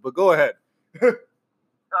masterpieces. But go ahead. Mark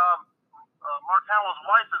Hamill's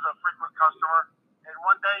wife is a frequent customer, and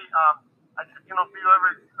one day, I said, if you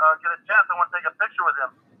ever get a chance, I want to take a picture with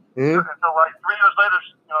him. Mm-hmm. And so, 3 years later,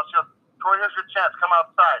 she goes, "Troy, here's your chance. Come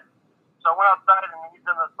outside." So I went outside, and he's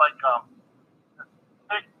in this big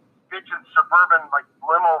bitchin' suburban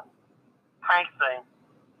limo tank thing,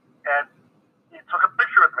 and he took a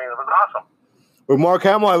picture with me. It was awesome. With Mark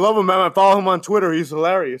Hamill, I love him, man. I follow him on Twitter. He's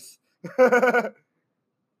hilarious. Yeah, his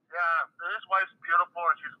wife's beautiful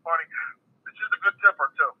and she's funny. She's a good tipper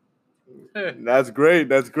too. That's great.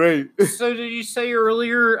 That's great. So did you say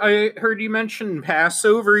earlier, I heard you mention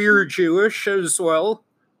Passover, you're Jewish as well?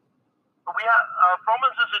 We have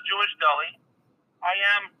Froman's is a Jewish deli. I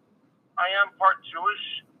am part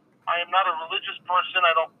Jewish. I am not a religious person.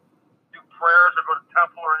 I don't do prayers or go to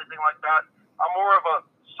temple or anything like that. I'm more of a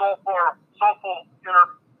soulful inner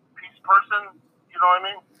peace person. You know what I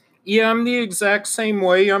mean? Yeah, I'm the exact same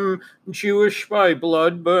way. I'm Jewish by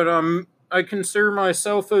blood, but I consider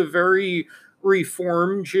myself a very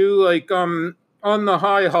reformed Jew. Like on the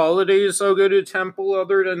high holidays, I'll go to temple.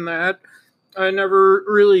 Other than that, I never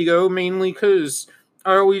really go, mainly because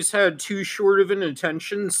I always had too short of an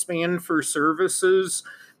attention span for services.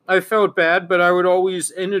 I felt bad, but I would always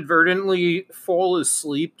inadvertently fall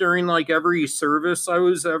asleep during like every service I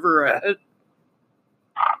was ever at.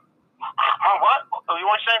 What? You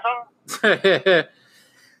want to say something?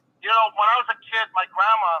 You know, when I was a kid, my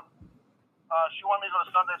grandma, she wanted me to go to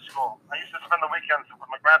Sunday school. I used to spend the weekends with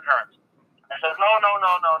my grandparents. I said, no.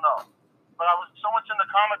 But I was so much into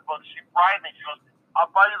comic books, she bribed me. She goes, I'll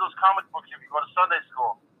buy you those comic books if you go to Sunday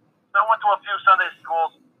school. So I went to a few Sunday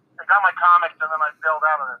schools. I got my comics, and then I bailed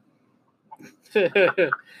out of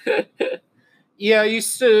it. Yeah,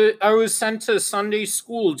 I was sent to Sunday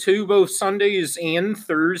school too, both Sundays and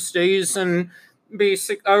Thursdays, and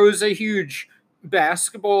I was a huge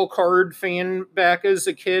basketball card fan back as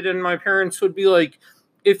a kid, and my parents would be like,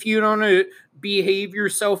 if you don't behave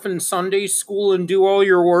yourself in Sunday school and do all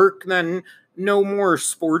your work, then no more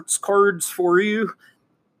sports cards for you.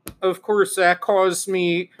 Of course, that caused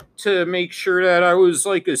me to make sure that I was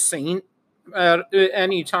like a saint at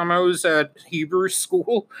any time I was at Hebrew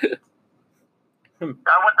school. My mom, at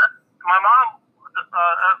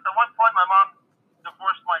one point, my mom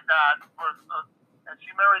divorced my dad, and she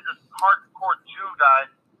married this hardcore Jew guy,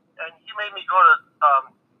 and he made me go to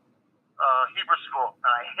Hebrew school,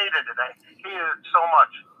 and I hated it. I hated it so much.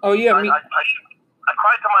 Oh, yeah. I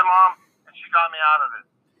cried to my mom, and she got me out of it.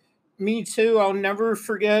 Me too. I'll never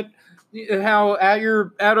forget how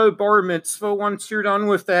at a bar mitzvah, once you're done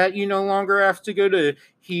with that, you no longer have to go to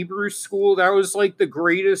Hebrew school. That was like the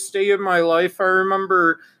greatest day of my life. I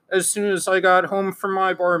remember as soon as I got home from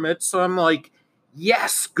my bar mitzvah, I'm like,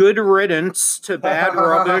 yes, good riddance to bad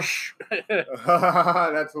rubbish.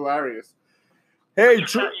 That's hilarious. Hey, you got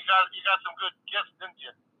some good gifts, didn't you?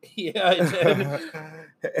 Yeah, I did.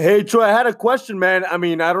 Hey, Troy, I had a question, man. I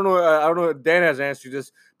mean, I don't know if Dan has answered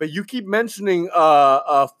this, but you keep mentioning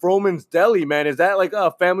Froman's Deli, man. Is that like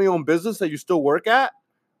a family-owned business that you still work at?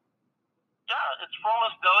 Yeah, it's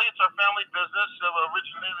Froman's Deli. It's our family business. It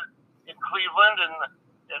originated in Cleveland, and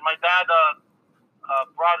my dad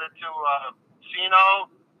brought it to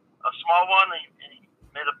Encino, a small one. He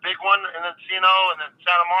made a big one in Encino, and then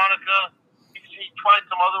Santa Monica. He tried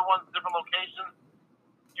some other ones, different locations.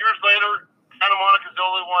 Years later, Santa Monica is the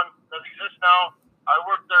only one that exists now. I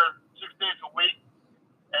work there 6 days a week,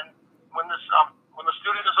 and when the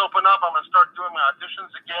studios open up, I'm gonna start doing my auditions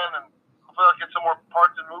again, and hopefully I'll get some more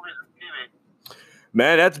parts in movies and TV.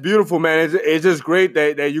 Man, that's beautiful, man. It's just great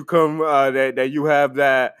that you come that you have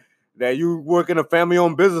that you work in a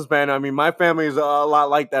family-owned business, man. I mean, my family is a lot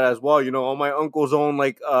like that as well. You know, all my uncles own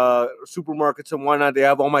like supermarkets and whatnot. They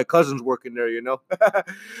have all my cousins working there. You know,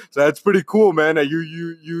 so that's pretty cool, man. That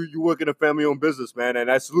you work in a family-owned business, man, and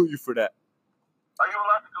I salute you for that. Are you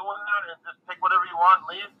allowed to go in there and just take whatever you want and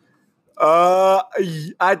leave?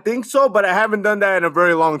 I think so, but I haven't done that in a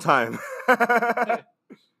very long time.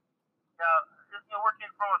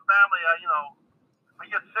 Working from a family, we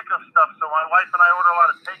get sick of stuff, so my wife and I order a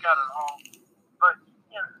lot of takeout at home. But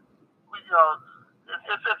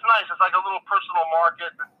it's nice. It's like a little personal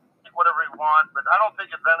market, take whatever you want. But I don't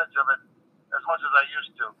take advantage of it as much as I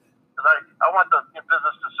used to, because I want the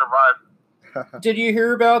business to survive. Did you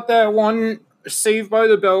hear about that one Saved by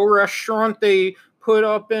the Bell restaurant they put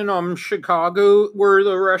up in Chicago, where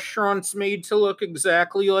the restaurant's made to look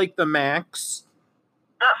exactly like the Max?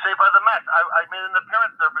 Yeah, Saved by the Max. I made an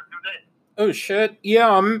appearance there for 2 days. Oh, shit.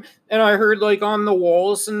 Yeah, and I heard, like, on the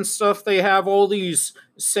walls and stuff, they have all these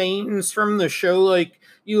sayings from the show. Like,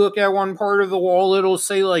 you look at one part of the wall, it'll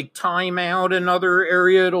say, like, time out. Another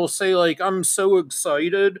area, it'll say, like, I'm so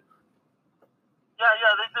excited.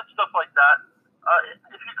 Yeah, they did stuff like that.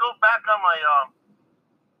 If you go back on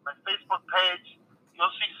my Facebook page,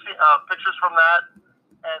 you'll see pictures from that.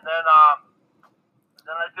 And then I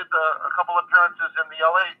did a couple appearances in the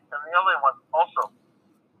LA one also.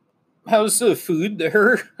 How's the food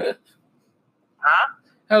there? Huh?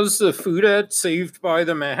 How's the food at Saved by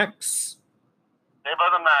the Max? Hey,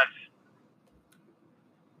 brother Max.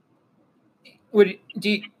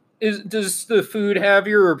 Does the food have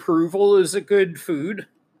your approval? Is it good food? It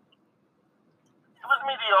was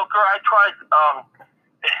mediocre. I tried.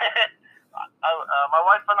 My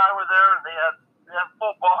wife and I were there, and they had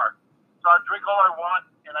full bar. So I drink all I want,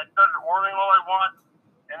 and I started ordering all I want.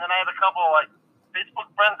 And then I had a couple of Facebook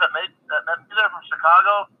friends that met me there from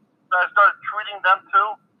Chicago. So I started treating them too.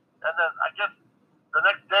 And then I guess the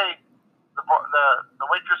next day, the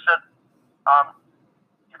waitress said,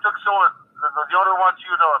 "You took so the owner wants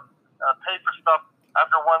you to pay for stuff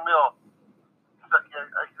after one meal."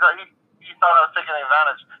 He thought I was taking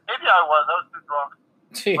advantage. Maybe I was. I was too drunk.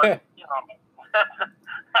 Yeah. But,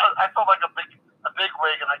 I felt like a big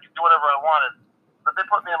wig, and I could do whatever I wanted. But they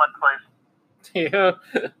put me in my place. Yeah.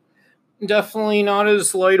 Definitely not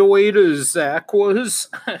as lightweight as Zach was.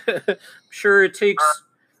 Sure, it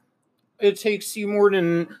takes you more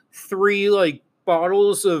than 3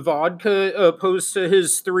 bottles of vodka opposed to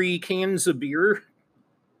his 3 cans of beer.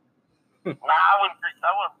 Nah, I wouldn't drink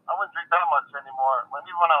that much anymore.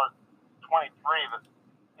 Maybe when I was 23, but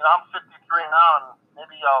I'm 53 now, and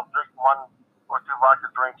maybe I'll drink 1 or 2 vodka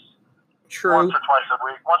drinks. True. Once or twice a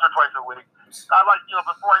week. I like,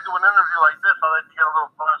 before I do an interview like this, I like to get a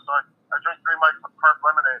little fun, so I drink 3 mics of Perp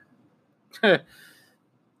lemonade.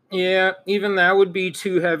 Yeah, even that would be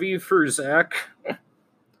too heavy for Zach. Yeah.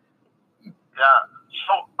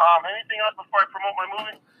 So, anything else before I promote my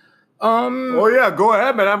movie? Oh yeah, go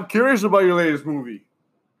ahead, man. I'm curious about your latest movie.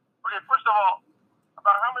 Okay, first of all,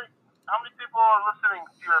 about how many people are listening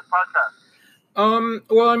to your podcast?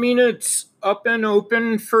 Well, I mean, it's up and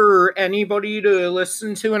open for anybody to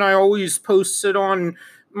listen to, and I always post it on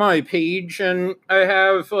my page, and I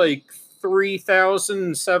have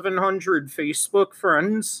 3,700 Facebook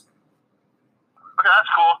friends. Okay, that's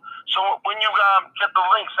cool. So when you get the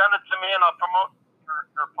link, send it to me, and I'll promote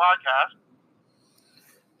your podcast.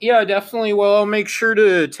 Yeah, definitely. Well, I'll make sure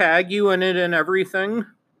to tag you in it and everything.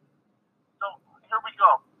 So here we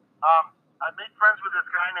go. I made friends with this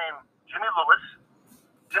guy named Jimmy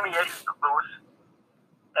H. Lewis,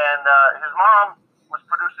 and his mom was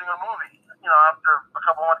producing a movie, after a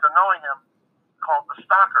couple months of knowing him, called The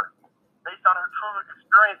Stalker, based on her true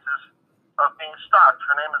experiences of being stalked.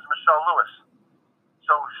 Her name is Michelle Lewis.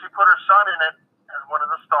 So she put her son in it as one of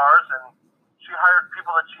the stars, and she hired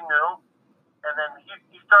people that she knew, and then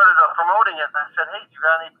he started promoting it, and I said, "Hey, do you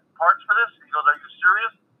got any parts for this?" He goes, "Are you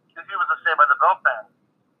serious?" Because he was a Saved by the Bell fan.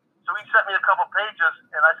 So he sent me a couple pages,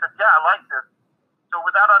 and I said, "Yeah, I like this." So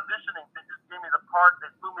without auditioning, they just gave me the part.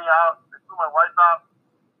 They flew me out. They flew my wife out.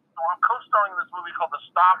 So I'm co-starring in this movie called The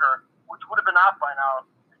Stalker, which would have been out by now,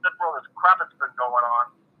 except for all this crap that's been going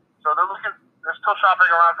on. So they're still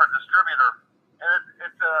shopping around for a distributor. And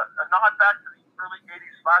it's a nod back to the early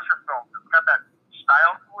 80s slasher films. It's got that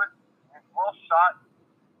style to it. It's well shot.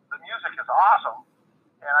 The music is awesome.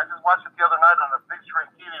 And I just watched it the other night on a big screen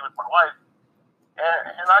TV with my wife.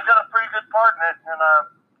 And I got a pretty good part in it. And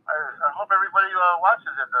I hope everybody watches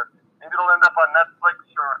it. Maybe it'll end up on Netflix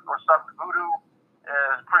or some Voodoo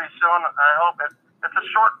pretty soon. I hope it's a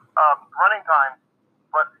short running time,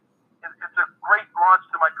 but it's a great launch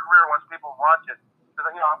to my career once people watch it. Because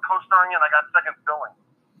I'm co-starring and I got second billing.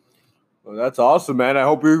 Well, that's awesome, man. I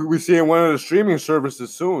hope we see it in one of the streaming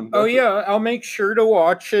services soon. Yeah, I'll make sure to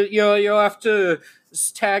watch it. You'll have to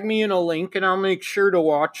tag me in a link, and I'll make sure to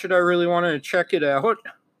watch it. I really want to check it out.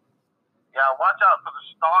 Yeah, watch out for The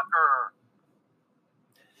Stalker.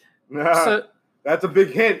 That's a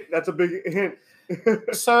big hint.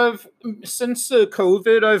 So since the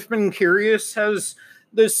COVID, I've been curious, has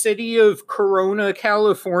the city of Corona,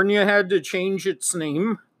 California had to change its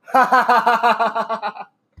name?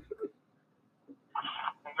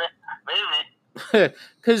 Maybe.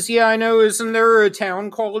 Because, I know, isn't there a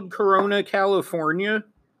town called Corona, California?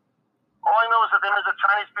 All I know is that they made the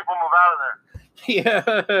Chinese people move out of there.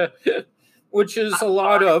 Yeah, which is a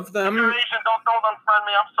lot of them. If you're Asian, don't unfriend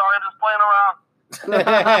me. I'm sorry, I'm just playing around.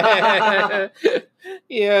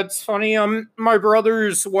 Yeah, it's funny. My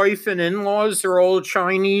brother's wife and in-laws are all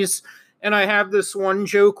Chinese, and I have this one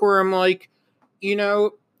joke where I'm like,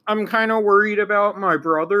 I'm kind of worried about my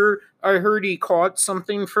brother. I heard he caught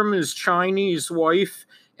something from his Chinese wife,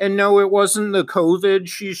 and no, it wasn't the COVID.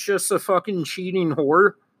 She's just a fucking cheating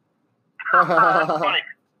whore. That's funny.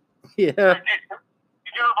 Yeah. Did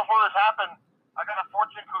you know before this happened, I got a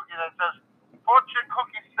fortune cookie that says, "Fortune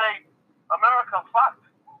cookies say America fucked."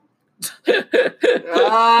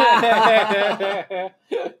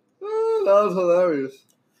 That was hilarious.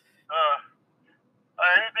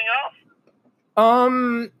 Anything else?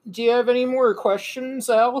 Do you have any more questions,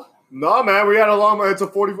 Al? No, man, we had a long. It's a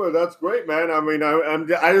 44. That's great, man. I mean,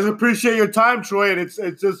 I just appreciate your time, Troy, and it's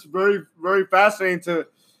just very very fascinating to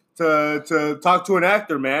talk to an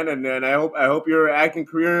actor, man. And I hope your acting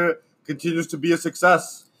career continues to be a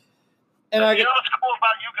success. And you know what's cool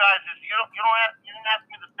about you guys is you didn't ask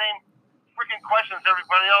me the same freaking questions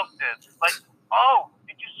everybody else did. Like, oh,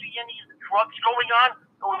 did you see any drugs going on,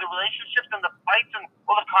 or the relationships and the fights and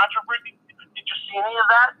all the controversy? Did you see any of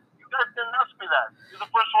that? You guys didn't ask me that. You're the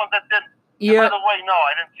first one that did. Yeah. And by the way, no,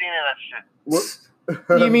 I didn't see any of that shit.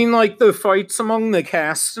 You mean like the fights among the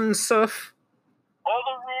cast and stuff? All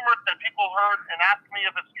the rumors that people heard and asked me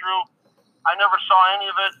if it's true, I never saw any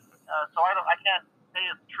of it, so I can't say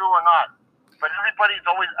it's true or not. But everybody's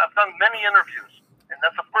I've done many interviews, and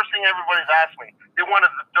that's the first thing everybody's asked me. They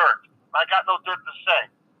wanted the dirt. I got no dirt to say.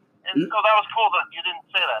 And so that was cool that you didn't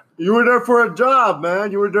say that. You were there for a job,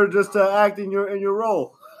 man. You were there just to act in your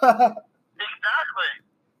role. Exactly.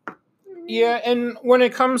 Yeah, and when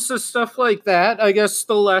it comes to stuff like that, I guess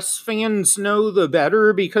the less fans know, the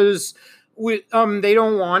better, because they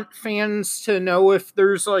don't want fans to know if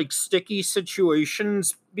there's like sticky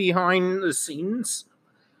situations behind the scenes.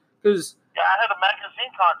 Because yeah, I had a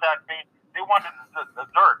magazine contact me. They wanted the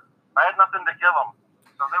dirt. I had nothing to give them,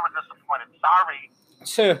 so they were disappointed. Sorry.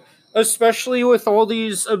 So, especially with all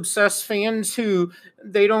these obsessed fans who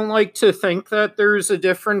they don't like to think that there's a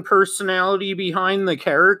different personality behind the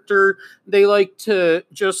character. They like to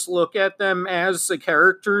just look at them as the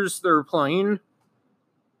characters they're playing.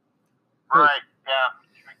 Right, yeah,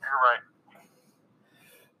 you're right.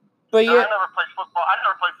 But yeah, I never played football. I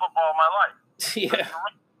never played football in my life. Yeah.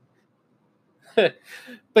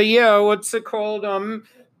 But yeah, what's it called?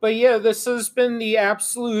 But yeah, this has been the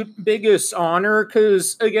absolute biggest honor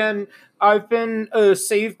because, again, I've been a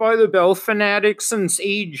Saved by the Bell fanatic since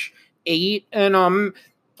age 8, and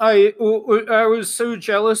I was so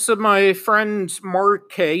jealous of my friend Mark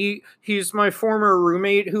K. He's my former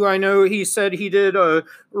roommate, who I know he said he did a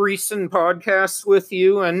recent podcast with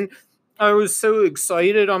you, and I was so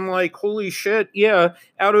excited. I'm like, holy shit, yeah,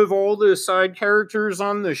 out of all the side characters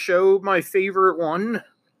on the show, my favorite one.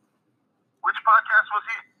 Which podcast was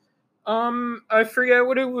he? I forget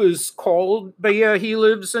what it was called, but yeah, he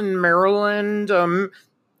lives in Maryland.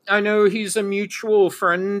 I know he's a mutual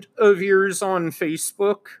friend of yours on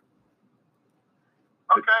Facebook.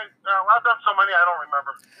 Okay, I've done so many, I don't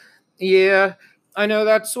remember. Yeah, I know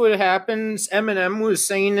that's what happens. Eminem was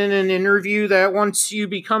saying in an interview that once you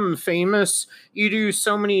become famous, you do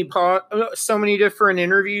so many different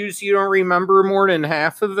interviews, you don't remember more than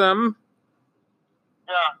half of them.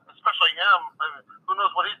 Yeah, especially him. Who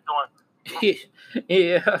knows what he's doing?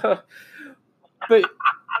 Yeah. But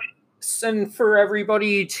and for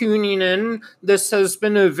everybody tuning in, this has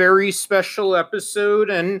been a very special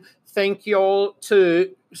episode, and thank y'all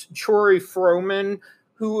to Troy Froman,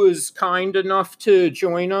 who was kind enough to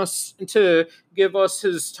join us to give us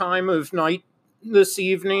his time of night this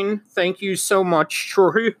evening. Thank you so much,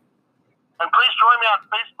 Troy. And please join me on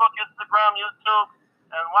Facebook, Instagram, YouTube,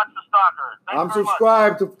 and watch The Stalker. I'm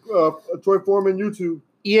subscribed to Troy Foreman YouTube.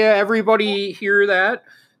 Yeah, everybody hear that?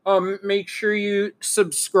 Make sure you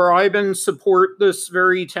subscribe and support this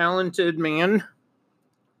very talented man. It's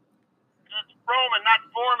Froman, not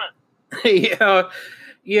Foreman.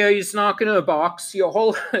 Yeah, he's not gonna box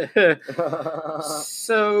y'all. So, thanks a lot,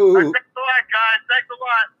 guys. Thanks a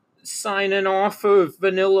lot. Signing off of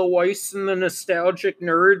Vanilla Weiss and the Nostalgic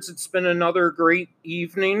Nerds. It's been another great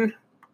evening.